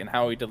 Basically, and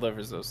how he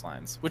delivers those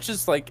lines, which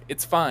is like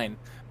it's fine.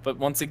 But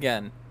once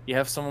again, you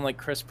have someone like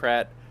Chris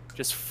Pratt.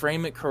 Just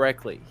frame it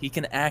correctly. He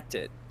can act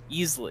it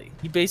easily.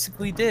 He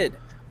basically did.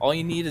 All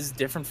you need is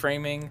different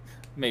framing,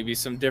 maybe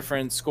some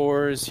different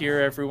scores here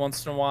every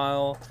once in a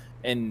while,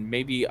 and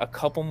maybe a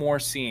couple more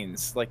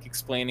scenes, like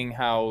explaining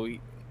how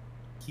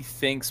he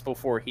thinks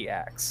before he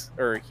acts,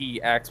 or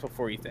he acts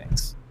before he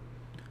thinks.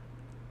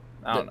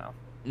 I don't know.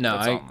 No,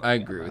 I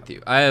agree with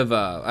you. I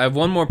have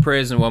one more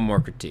praise and one more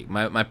critique.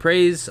 My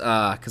praise,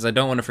 because I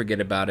don't want to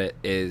forget about it,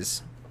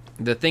 is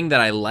the thing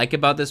that I like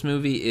about this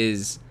movie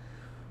is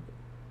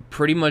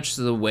pretty much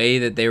the way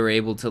that they were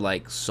able to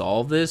like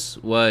solve this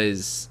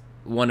was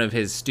one of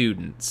his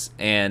students,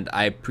 and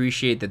I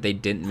appreciate that they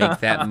didn't make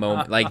that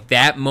moment like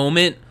that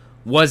moment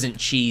wasn't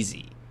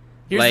cheesy.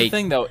 Here's the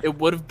thing though, it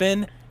would have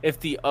been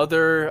if the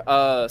other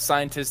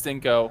scientists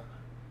didn't go,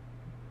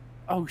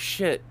 oh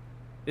shit,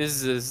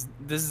 this is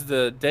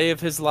the day of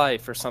his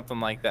life or something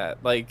like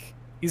that. Like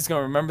he's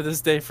gonna remember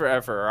this day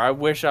forever. Or I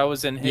wish I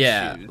was in his shoes.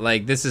 Yeah,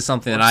 like this is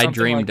something that I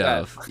dreamed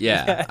of.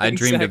 Yeah, I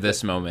dreamed of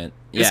this moment.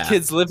 Yeah. This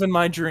kid's living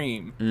my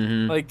dream.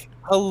 Mm-hmm. Like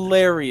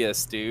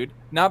hilarious, dude.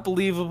 Not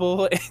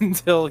believable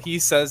until he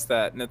says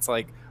that, and it's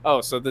like,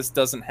 oh, so this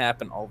doesn't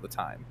happen all the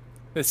time.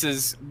 This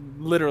is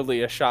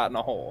literally a shot in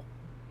a hole.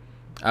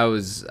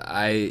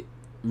 I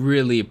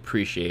really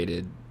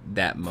appreciated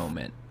that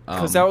moment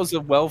because that was a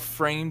well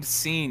framed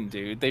scene,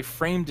 dude. They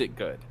framed it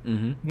good.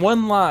 Mm-hmm.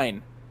 One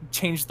line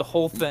changed the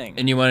whole thing.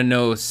 And you want to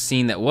know a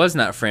scene that was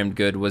not framed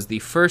good was the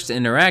first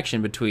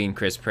interaction between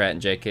Chris Pratt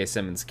and J.K.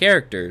 Simmons'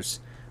 characters,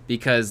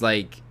 because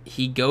like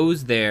he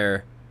goes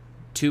there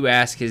to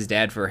ask his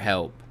dad for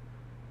help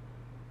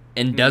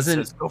and doesn't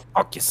he says, go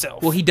fuck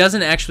yourself. Well, he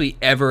doesn't actually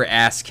ever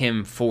ask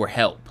him for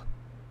help.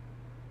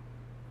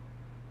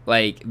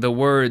 Like the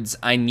words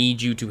 "I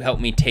need you to help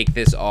me take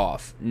this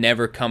off"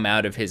 never come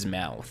out of his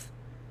mouth.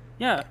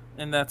 Yeah,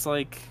 and that's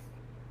like,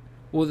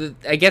 well,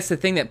 I guess the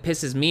thing that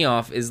pisses me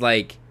off is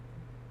like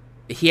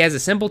he has a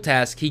simple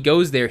task. He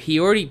goes there. He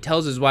already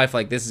tells his wife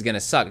like this is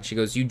gonna suck. And she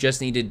goes, "You just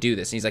need to do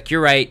this." And he's like,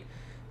 "You're right.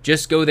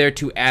 Just go there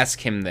to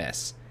ask him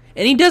this."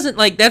 And he doesn't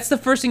like. That's the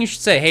first thing you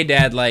should say. Hey,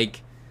 Dad.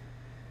 Like,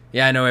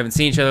 yeah, I know we haven't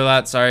seen each other a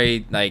lot.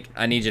 Sorry. Like,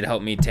 I need you to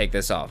help me take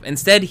this off.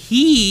 Instead,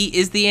 he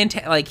is the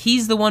like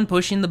he's the one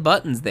pushing the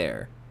buttons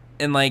there,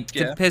 and like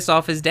to piss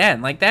off his dad.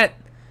 And, like that.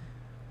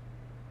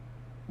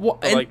 Well,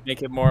 like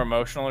make it more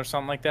emotional or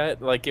something like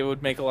that. Like it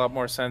would make a lot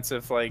more sense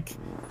if like.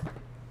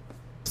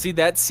 See,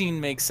 that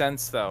scene makes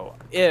sense though.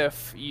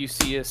 If you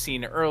see a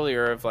scene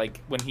earlier of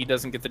like when he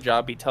doesn't get the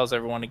job, he tells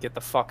everyone to get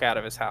the fuck out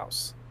of his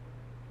house.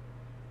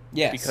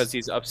 Yes. Because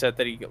he's upset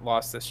that he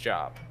lost this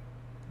job.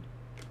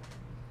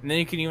 And then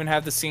you can even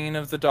have the scene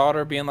of the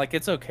daughter being like,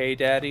 "It's okay,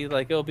 Daddy.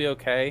 Like it'll be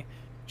okay."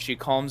 She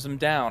calms him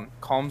down,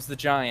 calms the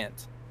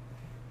giant.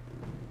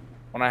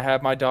 When I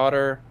had my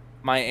daughter,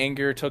 my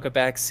anger took a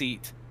back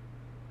seat.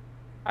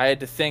 I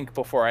had to think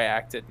before I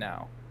acted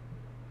now.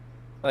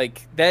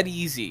 Like, that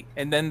easy.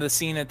 And then the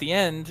scene at the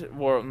end,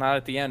 well, not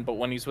at the end, but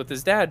when he's with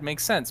his dad,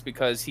 makes sense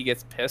because he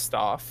gets pissed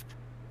off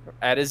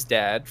at his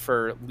dad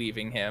for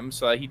leaving him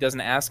so that he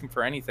doesn't ask him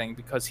for anything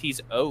because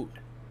he's owed.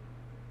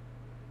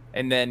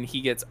 And then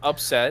he gets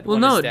upset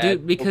when his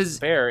dad because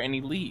bear and he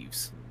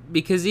leaves.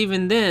 Because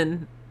even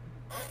then,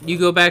 you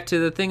go back to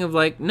the thing of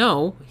like,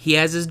 no, he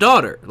has his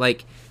daughter.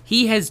 Like,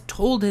 he has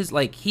told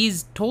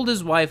he's told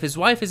his wife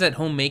is at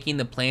home making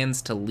the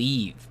plans to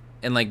leave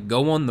and like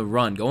go on the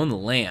run, go on the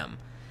lam.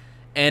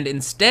 And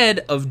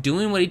instead of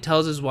doing what he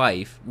tells his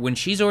wife, when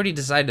she's already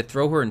decided to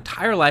throw her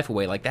entire life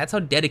away, like that's how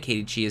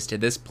dedicated she is to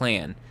this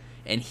plan,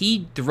 and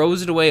he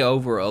throws it away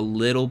over a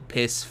little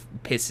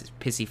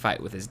pissy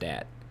fight with his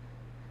dad.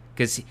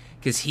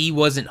 Because he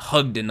wasn't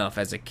hugged enough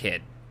as a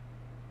kid.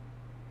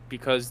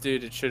 Because,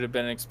 dude, it should have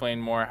been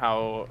explained more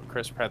how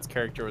Chris Pratt's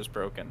character was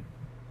broken.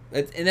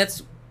 And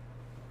that's...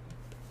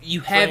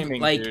 You have,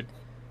 framing, like... Dude.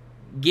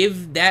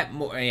 Give that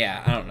more...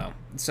 Yeah, I don't know.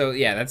 So,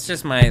 yeah,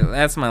 that's my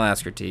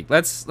last critique.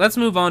 Let's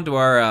move on to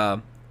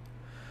our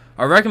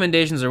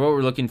recommendations or what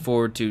we're looking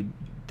forward to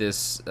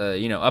this,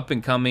 up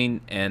and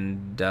coming,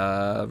 and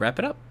wrap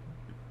it up.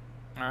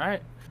 All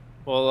right.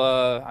 Well,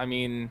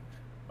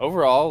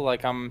 overall,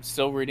 like, I'm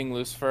still reading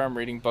Lucifer. I'm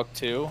reading book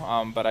 2.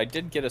 But I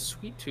did get a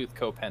Sweet Tooth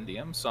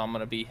compendium, so I'm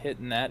gonna be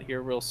hitting that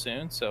here real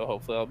soon. So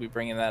hopefully I'll be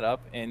bringing that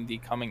up in the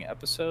coming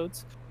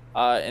episodes.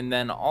 And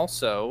then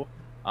also,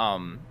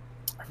 I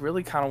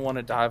really kind of want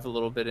to dive a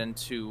little bit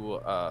into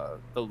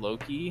the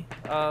Loki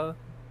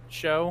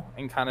show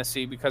and kind of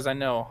see, because I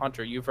know,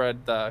 Hunter, you've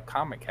read the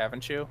comic,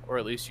 haven't you? Or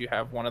at least you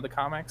have one of the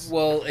comics?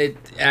 Well, it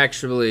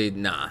actually,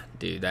 nah,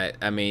 dude.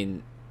 I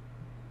mean,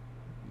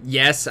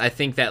 yes, I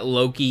think that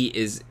Loki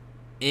is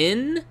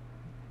in,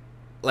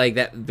 like,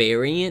 that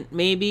variant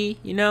maybe,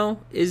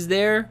 is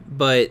there,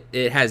 but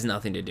it has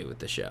nothing to do with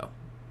the show.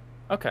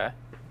 Okay.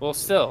 Well,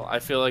 still, I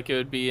feel like it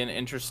would be an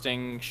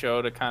interesting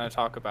show to kind of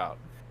talk about,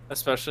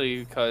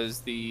 especially because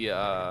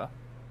the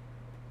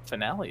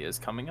finale is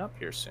coming up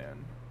here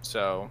soon.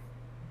 So,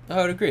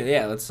 I would agree.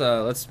 Yeah, let's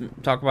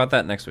talk about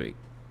that next week.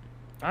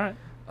 All right.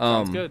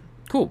 Sounds good.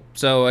 Cool.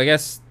 So I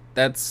guess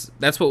that's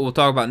what we'll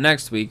talk about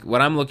next week.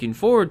 What I'm looking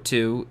forward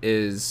to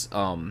is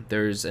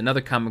there's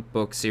another comic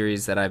book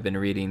series that I've been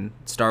reading,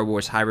 Star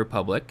Wars High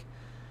Republic.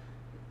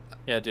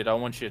 Yeah, dude, I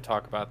want you to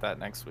talk about that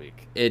next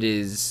week. It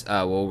is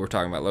we're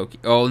talking about Loki.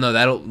 Oh no,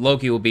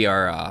 Loki will be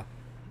our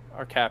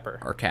capper.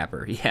 Our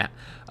capper, yeah.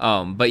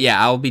 But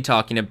yeah, I'll be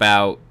talking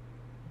about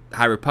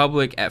High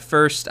Republic. At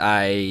first,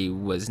 I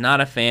was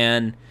not a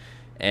fan,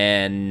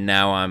 and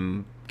now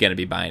I'm gonna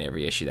be buying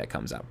every issue that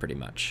comes out, pretty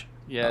much.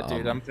 Yeah,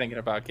 dude, I'm thinking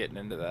about getting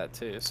into that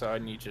too, so I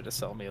need you to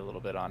sell me a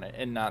little bit on it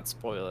and not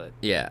spoil it.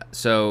 Yeah,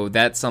 so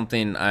that's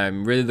something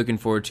I'm really looking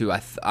forward to.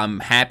 I'm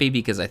happy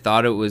because I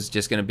thought it was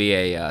just gonna be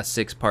a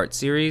 6-part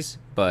series,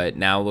 but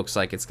now it looks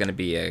like it's gonna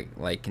be a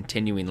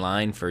continuing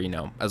line for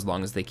as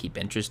long as they keep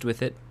interest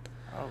with it.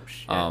 Oh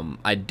shit.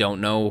 I don't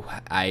know.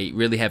 I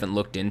really haven't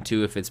looked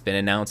into if it's been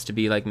announced to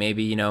be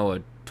maybe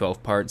a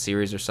 12-part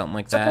series or something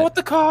like that. Support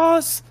the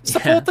cause.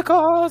 Support the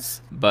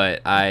cause.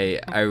 But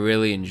I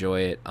really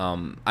enjoy it.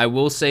 I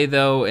will say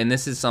though, and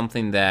this is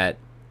something that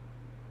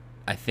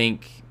I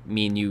think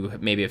me and you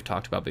maybe have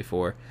talked about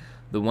before.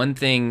 The one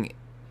thing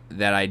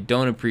that I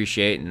don't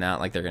appreciate, and not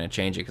like they're gonna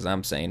change it because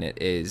I'm saying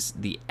it, is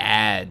the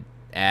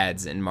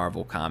ads in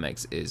Marvel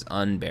Comics is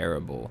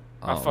unbearable.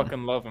 I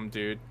fucking love them,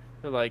 dude.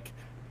 They're like,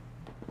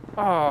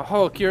 "Oh,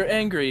 Hulk, you're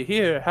angry.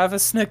 Here, have a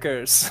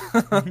Snickers."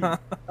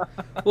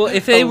 Well,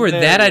 if they were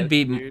that, I'd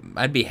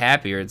be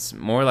happier. It's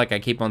more like I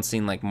keep on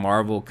seeing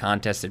Marvel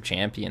Contest of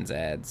Champions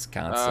ads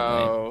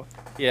constantly. Oh,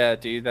 yeah,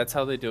 dude. That's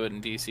how they do it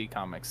in DC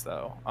Comics,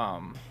 though.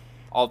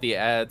 All the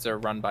ads are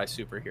run by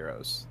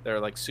superheroes. They're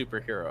like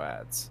superhero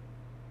ads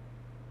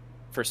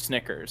for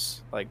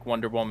Snickers, like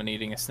Wonder Woman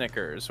eating a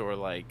Snickers, or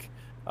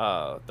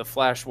the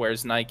Flash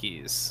wears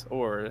Nikes,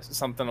 or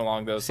something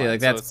along those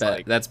lines.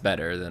 That's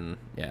better than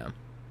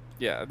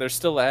Yeah, they're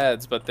still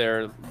ads, but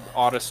they're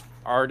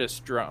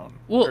artist drone.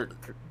 Well,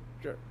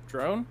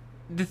 drone?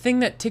 The thing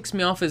that ticks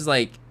me off is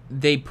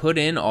they put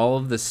in all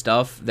of the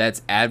stuff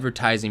that's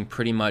advertising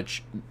pretty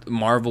much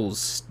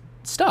Marvel's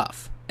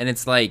stuff. And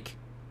it's like,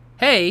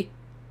 hey,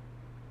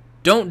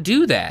 don't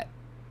do that.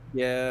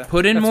 Yeah.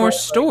 Put in more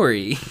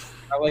story.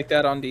 I like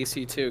that on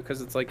DC too,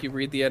 because it's like you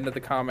read the end of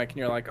the comic and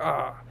you're like,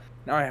 now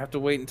I have to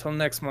wait until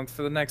next month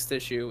for the next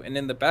issue. And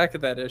in the back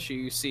of that issue,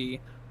 you see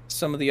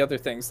some of the other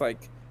things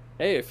like,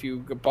 hey, if you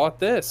bought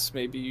this,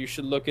 maybe you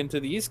should look into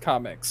these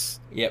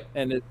comics. Yep.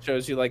 And it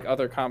shows you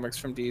other comics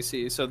from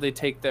DC. So they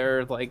take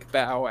their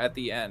bow at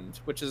the end,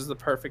 which is the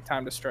perfect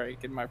time to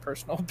strike, in my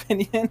personal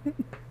opinion.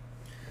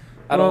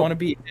 I don't want to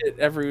be hit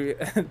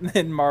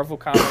in Marvel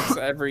Comics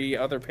every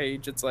other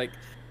page. It's like,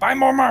 buy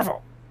more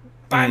Marvel.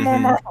 Buy more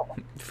Marvel.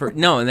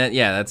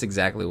 That's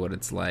exactly what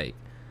it's like.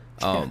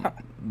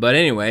 But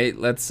anyway,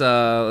 let's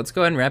go ahead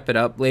and wrap it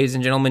up. Ladies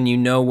and gentlemen, you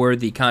know where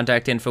the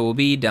contact info will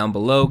be down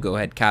below. Go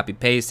ahead, copy,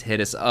 paste, hit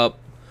us up.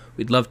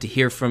 We'd love to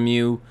hear from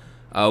you.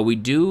 We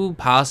do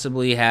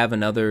possibly have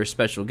another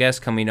special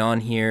guest coming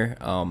on here.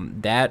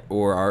 That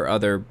or our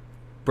other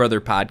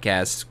brother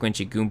podcast,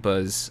 Squinchy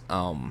Goombas,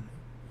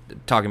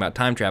 talking about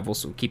time travel.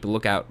 So keep a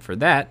lookout for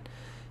that.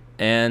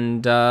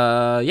 And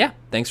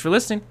thanks for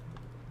listening.